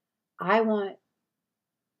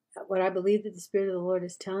 What I believe that the Spirit of the Lord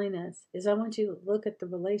is telling us is, I want you to look at the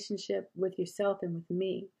relationship with yourself and with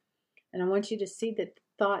me. And I want you to see that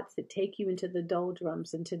thoughts that take you into the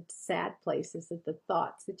doldrums, into sad places, that the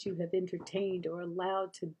thoughts that you have entertained or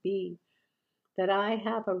allowed to be, that I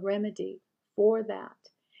have a remedy for that,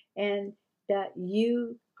 and that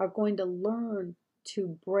you are going to learn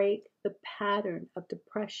to break the pattern of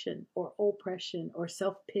depression or oppression or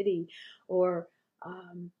self-pity or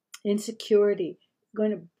insecurity.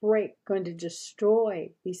 Going to break, going to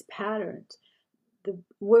destroy these patterns.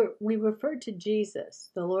 We refer to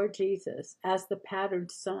Jesus, the Lord Jesus, as the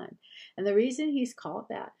patterned son. And the reason he's called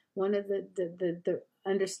that, one of the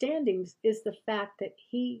understandings, is the fact that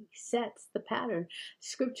he sets the pattern.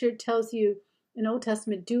 Scripture tells you in Old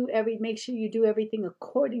Testament, make sure you do everything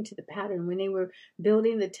according to the pattern. When they were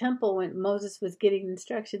building the temple, when Moses was getting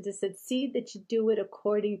instructions, it said, see that you do it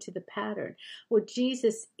according to the pattern. Well,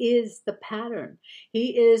 Jesus is the pattern.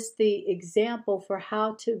 He is the example for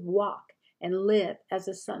how to walk and live as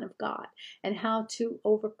a son of God, and how to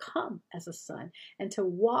overcome as a son, and to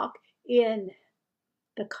walk in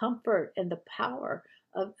the comfort and the power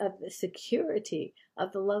of the security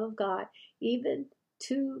of the love of God, even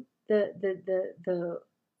to the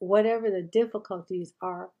whatever the difficulties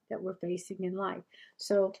are that we're facing in life.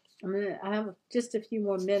 So I have just a few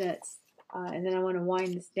more minutes, and then I want to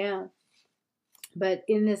wind this down. But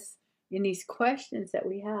in these questions that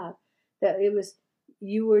we have, that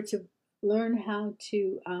you were to learn how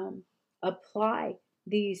to apply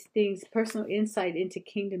these things, personal insight into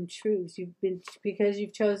kingdom truths. Because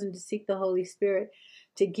you've chosen to seek the Holy Spirit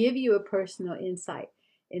to give you a personal insight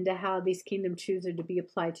into how these kingdom truths are to be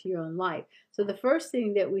applied to your own life. So the first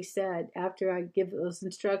thing that we said after I give those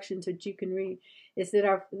instructions, which you can read, is that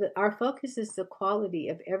our focus is the quality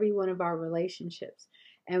of every one of our relationships.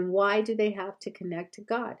 And why do they have to connect to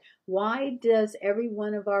God? Why does every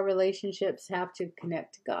one of our relationships have to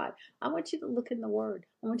connect to God? I want you to look in the Word.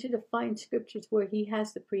 I want you to find scriptures where he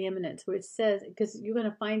has the preeminence, where it says, because you're going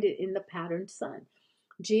to find it in the patterned son.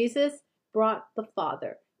 Jesus brought the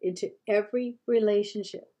Father into every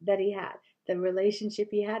relationship that he had. The relationship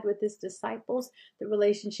he had with his disciples, the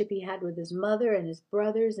relationship he had with his mother and his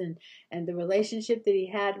brothers, and the relationship that he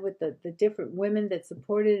had with the different women that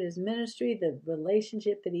supported his ministry, the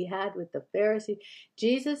relationship that he had with the Pharisees.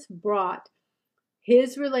 Jesus brought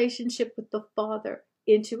his relationship with the Father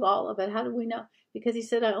into all of it. How do we know? Because he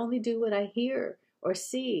said, I only do what I hear or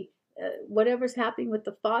see. Whatever's happening with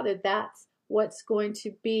the Father, that's what's going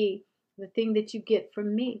to be the thing that you get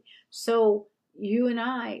from me. So you and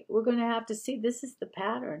we're going to have to see this is the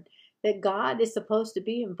pattern, that God is supposed to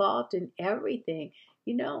be involved in everything.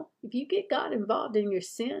 You know, if you get God involved in your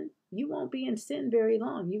sin, you won't be in sin very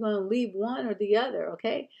long. You're going to leave one or the other,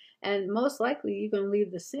 okay? And most likely you're going to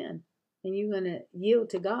leave the sin and you're going to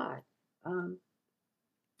yield to God. I'm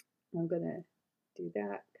going to do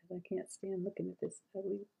that because I can't stand looking at this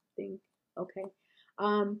ugly thing. Okay.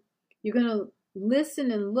 You're going to listen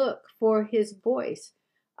and look for his voice.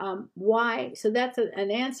 Why? So that's an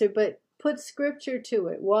answer, but put scripture to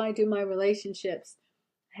it. Why do my relationships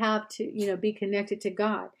have to, be connected to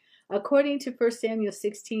God? According to 1 Samuel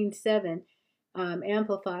 16:7,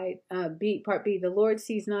 Amplified, Part B, the Lord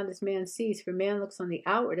sees not as man sees, for man looks on the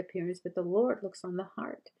outward appearance, but the Lord looks on the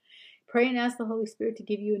heart. Pray and ask the Holy Spirit to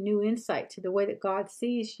give you a new insight to the way that God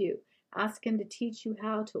sees you. Ask him to teach you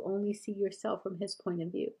how to only see yourself from his point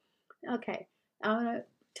of view. Okay, I want to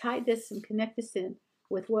tie this and connect this in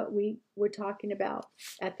with what we were talking about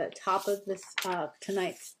at the top of this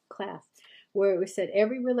tonight's class, where it said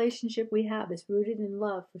every relationship we have is rooted in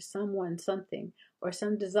love for someone, something, or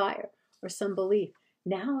some desire, or some belief.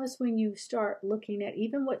 Now is when you start looking at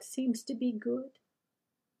even what seems to be good.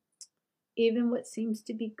 Even what seems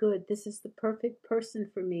to be good. This is the perfect person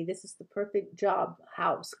for me. This is the perfect job,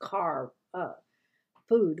 house, car,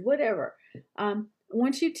 food, whatever. I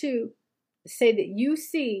want you to say that you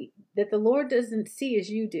see that the Lord doesn't see as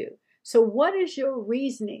you do. So what is your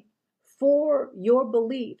reasoning for your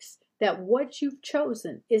beliefs that what you've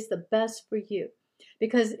chosen is the best for you?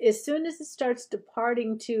 Because as soon as it starts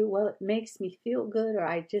departing to, well, it makes me feel good, or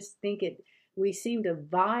I just think we seem to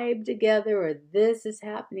vibe together, or this is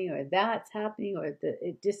happening, or that's happening, or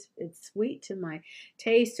it's sweet to my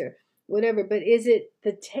taste, or whatever. But is it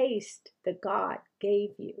the taste that God gave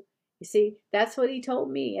you? You see, that's what he told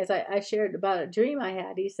me as I shared about a dream I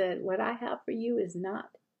had. He said, what I have for you is not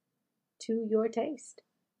to your taste.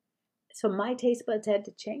 So my taste buds had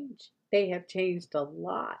to change. They have changed a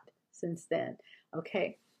lot since then.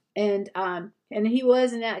 Okay. And he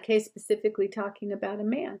was in that case specifically talking about a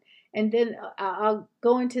man. And then I'll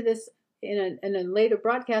go into this in a later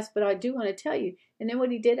broadcast, but I do want to tell you. And then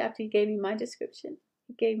what he did after he gave me my description,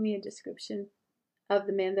 he gave me a description of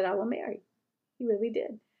the man that I will marry. He really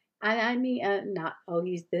did. I mean, not, oh,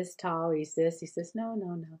 he's this tall, he's this. He says, no,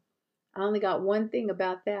 no, no. I only got one thing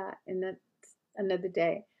about that, and that's another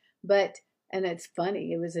day. But, and it's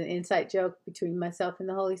funny, it was an inside joke between myself and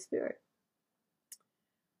the Holy Spirit.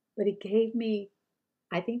 But he gave me,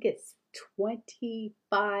 I think it's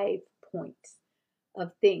 25 points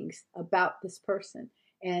of things about this person.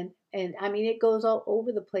 And I mean, it goes all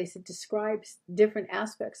over the place. It describes different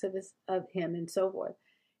aspects of him and so forth.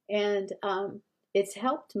 And it's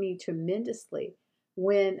helped me tremendously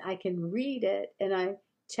when I can read it and I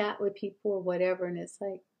chat with people or whatever, and it's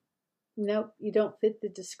like, nope, you don't fit the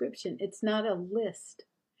description. It's not a list.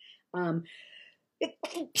 Um,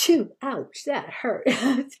 ouch, that hurt.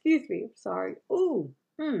 Excuse me, I'm sorry. Ooh,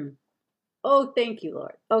 oh, thank you,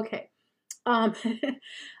 Lord. Okay. Um,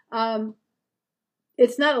 um,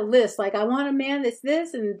 it's not a list. Like, I want a man that's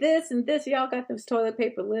this and this and this. Y'all got those toilet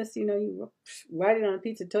paper lists. You know, you write it on a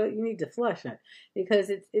piece of toilet. You need to flush it because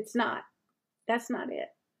it's not. That's not it.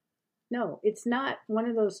 No, it's not one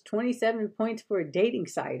of those 27 points for a dating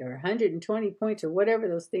site or 120 points or whatever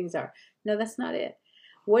those things are. No, that's not it.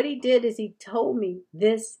 What he did is he told me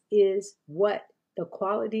this is what the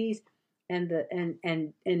qualities and the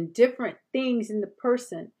and different things in the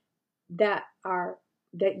person that are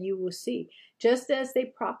that you will see, just as they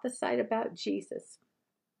prophesied about Jesus.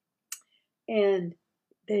 And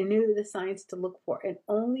they knew the signs to look for, and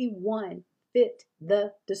only one fit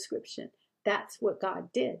the description. That's what God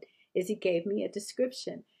did, is he gave me a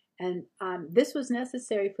description. And this was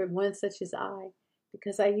necessary for one such as I,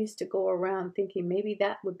 because I used to go around thinking maybe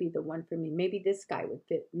that would be the one for me. Maybe this guy would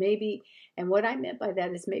fit. Maybe, and what I meant by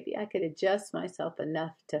that is maybe I could adjust myself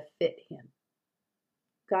enough to fit him.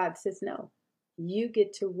 God says, no, you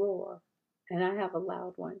get to roar, and I have a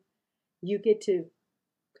loud one. You get to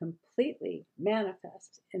completely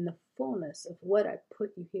manifest in the fullness of what I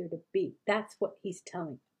put you here to be. That's what he's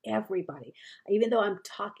telling everybody. Even though I'm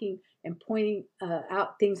talking and pointing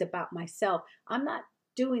out things about myself, I'm not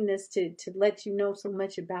doing this to let you know so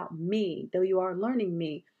much about me, though you are learning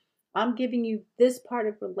me. I'm giving you this part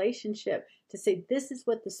of relationship to say, this is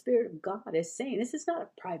what the Spirit of God is saying. This is not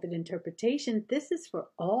a private interpretation. This is for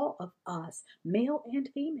all of us, male and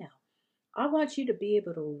female. I want you to be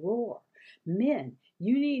able to roar. Men,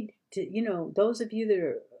 you need to, those of you that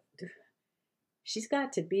are, she's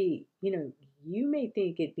got to be, you may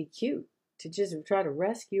think it'd be cute to just try to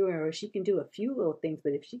rescue her, or she can do a few little things,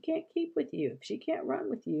 but if she can't keep with you, if she can't run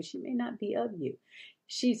with you, she may not be of you.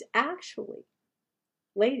 She's actually,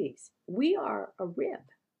 ladies, we are a rib.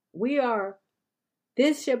 We are,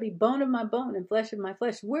 this shall be bone of my bone and flesh of my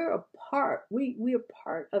flesh. We're a part, we are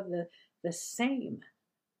part of the same.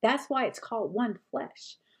 That's why it's called one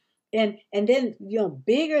flesh. And then,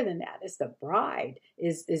 bigger than that is the bride,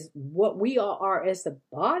 is what we all are as the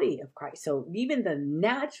body of Christ. So even the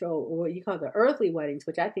natural, or what you call the earthly weddings,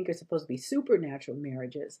 which I think are supposed to be supernatural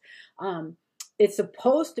marriages, it's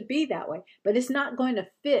supposed to be that way, but it's not going to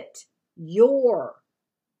fit your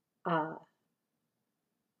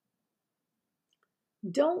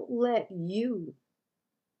don't let you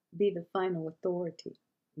be the final authority.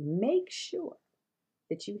 Make sure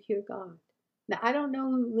that you hear God. Now, I don't know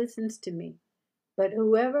who listens to me, but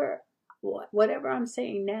whatever I'm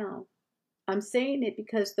saying now, I'm saying it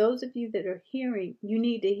because those of you that are hearing, you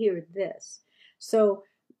need to hear this. So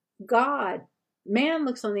man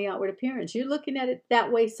looks on the outward appearance. You're looking at it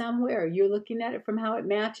that way somewhere. You're looking at it from how it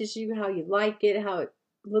matches you, how you like it, how it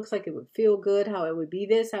looks like it would feel good, how it would be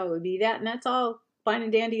this, how it would be that. And that's all fine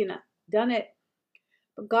and dandy, and I've done it.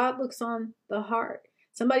 But God looks on the heart.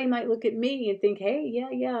 Somebody might look at me and think, hey,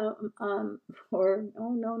 yeah, or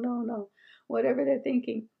oh, no, whatever they're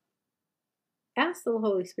thinking. Ask the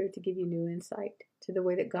Holy Spirit to give you new insight to the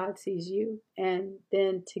way that God sees you, and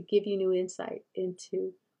then to give you new insight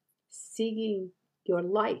into seeing your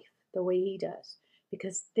life the way he does,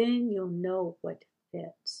 because then you'll know what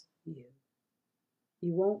fits you.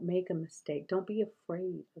 You won't make a mistake. Don't be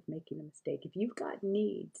afraid of making a mistake. If you've got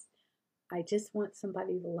needs, I just want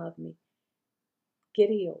somebody to love me. Get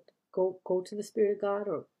healed. Go to the Spirit of God,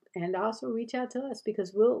 and also reach out to us,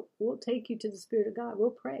 because we'll take you to the Spirit of God.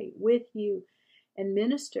 We'll pray with you and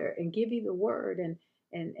minister and give you the word. And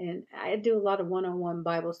I do a lot of one-on-one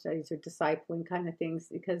Bible studies or discipling kind of things,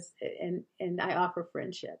 because and I offer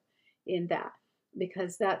friendship in that,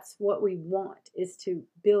 because that's what we want, is to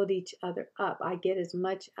build each other up. I get as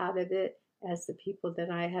much out of it as the people that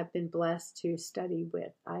I have been blessed to study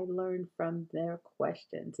with. I learn from their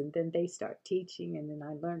questions, and then they start teaching, and then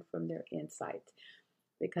I learn from their insights,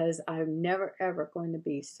 because I'm never ever going to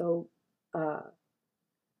be so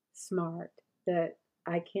smart that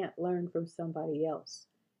I can't learn from somebody else.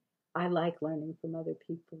 I like learning from other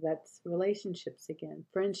people. That's relationships again,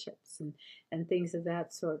 friendships and things of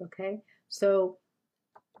that sort, okay? So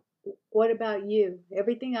what about you?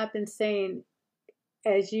 Everything I've been saying,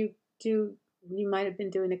 as you do, you might have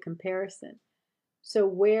been doing a comparison. So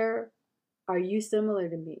where are you similar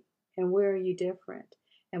to me? And where are you different?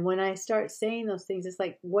 And when I start saying those things, it's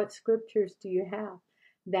like, what scriptures do you have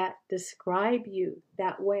that describe you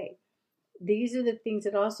that way? These are the things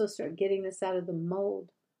that also start getting us out of the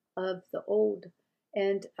mold of the old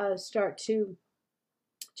and start to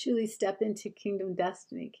truly step into kingdom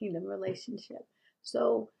destiny, kingdom relationship.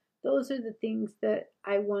 So those are the things that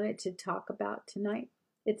I wanted to talk about tonight.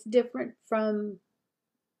 It's different from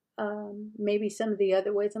maybe some of the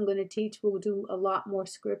other ways I'm going to teach. We'll do a lot more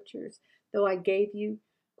scriptures, though I gave you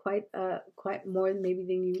quite more maybe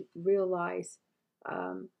than you realize.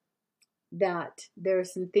 That there are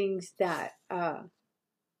some things that I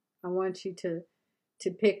want you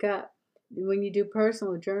to pick up when you do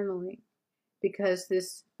personal journaling, because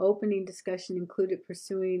this opening discussion included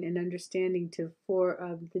pursuing and understanding to 4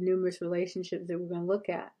 of the numerous relationships that we're going to look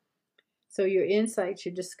at. So your insights,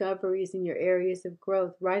 your discoveries, and your areas of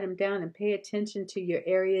growth, write them down and pay attention to your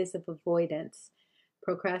areas of avoidance,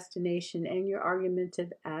 procrastination, and your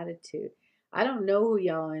argumentative attitude. I don't know who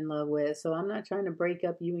y'all are in love with, so I'm not trying to break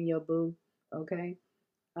up you and your boo, okay?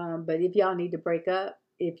 But if y'all need to break up,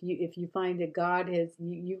 if you find that God has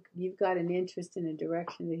you've got an interest in a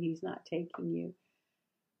direction that He's not taking you,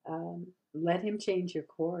 let Him change your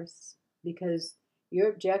course, because your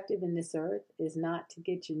objective in this earth is not to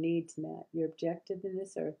get your needs met. Your objective in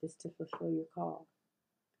this earth is to fulfill your call.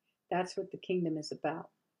 That's what the kingdom is about.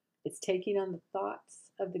 It's taking on the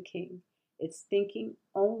thoughts of the King. It's thinking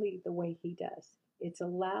only the way He does. It's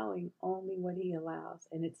allowing only what He allows,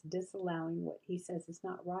 and it's disallowing what He says is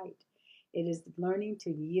not right. It is learning to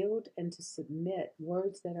yield and to submit,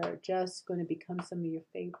 words that are just going to become some of your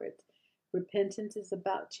favorites. Repentance is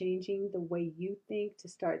about changing the way you think to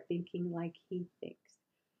start thinking like He thinks.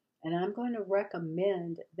 And I'm going to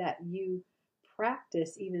recommend that you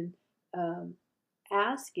practice even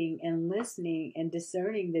asking and listening and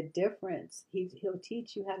discerning the difference. He'll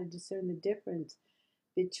teach you how to discern the difference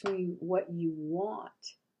between what you want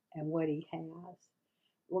and what He has.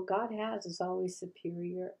 What God has is always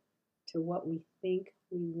superior to what we think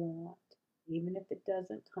we want, even if it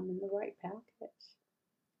doesn't come in the right package.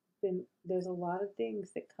 Then there's a lot of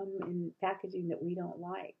things that come in packaging that we don't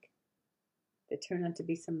like that turn out to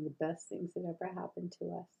be some of the best things that ever happened to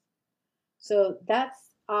us. So that's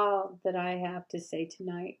all that I have to say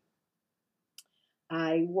tonight.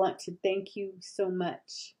 I want to thank you so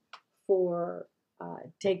much for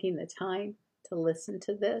taking the time to listen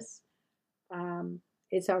to this.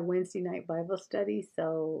 It's our Wednesday night Bible study,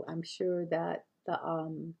 so I'm sure that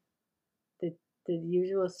the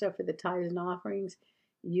usual stuff for the tithes and offerings,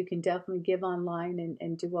 you can definitely give online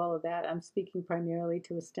and do all of that. I'm speaking primarily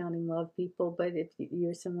to Astounding Love people, but if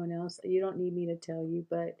you're someone else, you don't need me to tell you.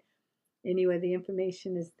 But anyway, the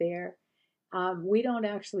information is there. We don't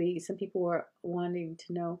actually, some people are wanting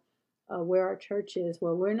to know where our church is.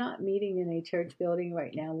 Well, we're not meeting in a church building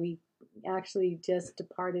right now. We actually just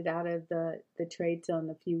departed out of the trade zone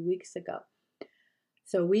a few weeks ago.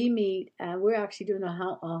 So we meet, and we're actually doing a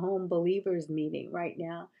home believers meeting right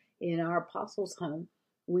now in our apostles' home.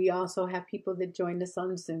 We also have people that join us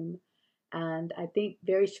on Zoom. And I think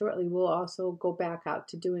very shortly we'll also go back out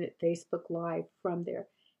to doing it Facebook Live from there.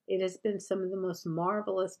 It has been some of the most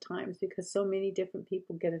marvelous times because so many different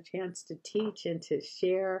people get a chance to teach and to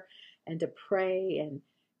share and to pray. And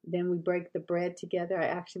then we break the bread together. I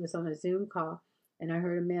actually was on a Zoom call and I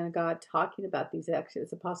heard a man of God talking about these. Actually, it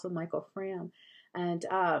was Apostle Michael Fram. And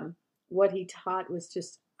what he taught was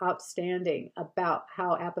just outstanding about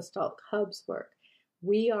how apostolic hubs work.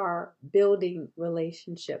 We are building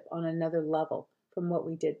relationship on another level from what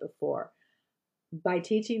we did before. By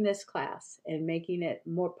teaching this class and making it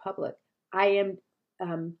more public, I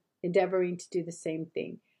am endeavoring to do the same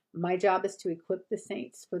thing. My job is to equip the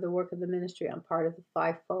saints for the work of the ministry. I'm part of the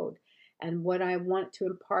fivefold. And what I want to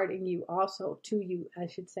impart in you also, to you, I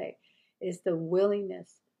should say, is the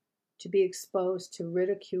willingness to be exposed to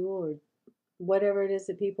ridicule or whatever it is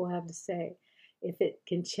that people have to say. If it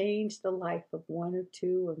can change the life of one or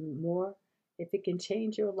two or more, if it can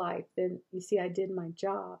change your life, then you see, I did my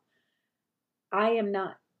job. I am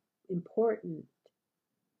not important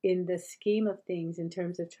in the scheme of things in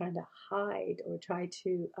terms of trying to hide or try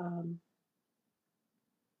to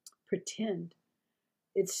pretend.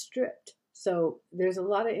 It's stripped. So there's a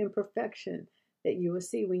lot of imperfection that you will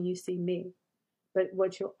see when you see me. But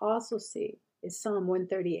what you'll also see is Psalm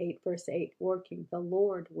 138, verse 8, working. The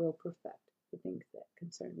Lord will perfect the things that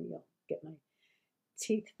concern me. I'll get my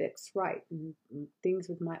teeth fixed right, and things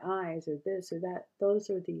with my eyes, or this or that. Those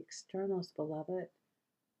are the externals, beloved.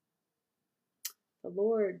 The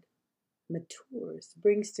Lord matures,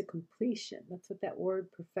 brings to completion. That's what that word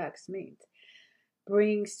perfects means.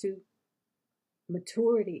 Brings to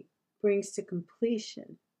maturity, brings to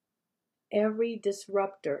completion every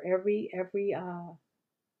disruptor, every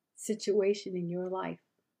situation in your life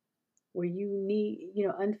where you need,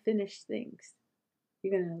 unfinished things.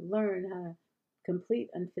 You're going to learn how to complete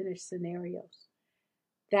unfinished scenarios.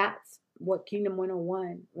 That's what Kingdom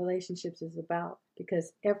 101 relationships is about,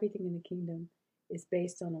 because everything in the kingdom is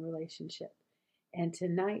based on a relationship. And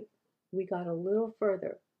tonight we got a little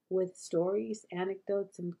further with stories,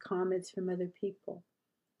 anecdotes, and comments from other people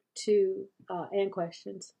to and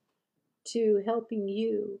questions, to helping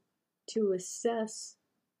you to assess,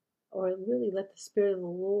 or really let the Spirit of the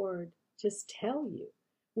Lord just tell you.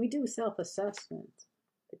 We do self-assessment,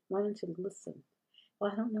 but why don't you listen?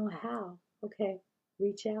 Well, I don't know how. Okay,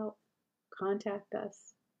 reach out, contact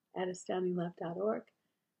us at astoundinglove.org,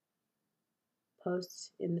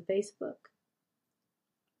 post in the Facebook.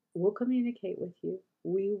 We'll communicate with you.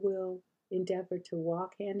 We will endeavor to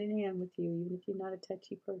walk hand in hand with you, even if you're not a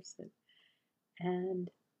touchy person. And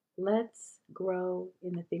let's grow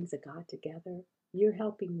in the things of God together. You're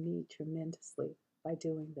helping me tremendously by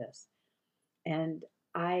doing this. And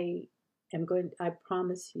I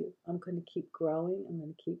promise you, I'm going to keep growing. I'm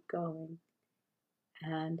going to keep going.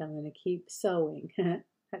 And I'm going to keep sowing. Not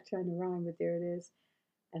trying to rhyme, but there it is.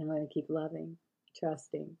 And I'm going to keep loving,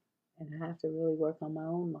 trusting. And I have to really work on my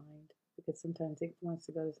own mind, because sometimes it wants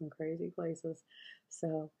to go to some crazy places.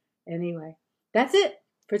 So anyway, that's it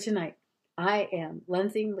for tonight. I am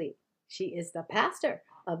Lindsay Lee. She is the pastor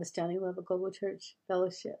of Astounding Love Global Church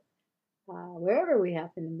Fellowship, wherever we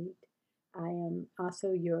happen to meet. I am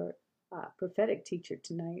also your prophetic teacher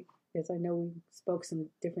tonight, because I know we spoke some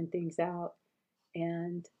different things out.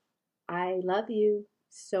 And I love you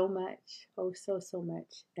so much. Oh, so, so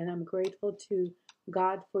much. And I'm grateful to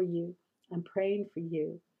God for you. I'm praying for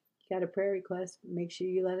you. If you got a prayer request, make sure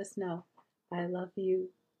you let us know. I love you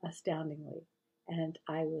astoundingly. And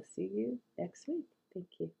I will see you next week. Thank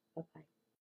you. Bye-bye.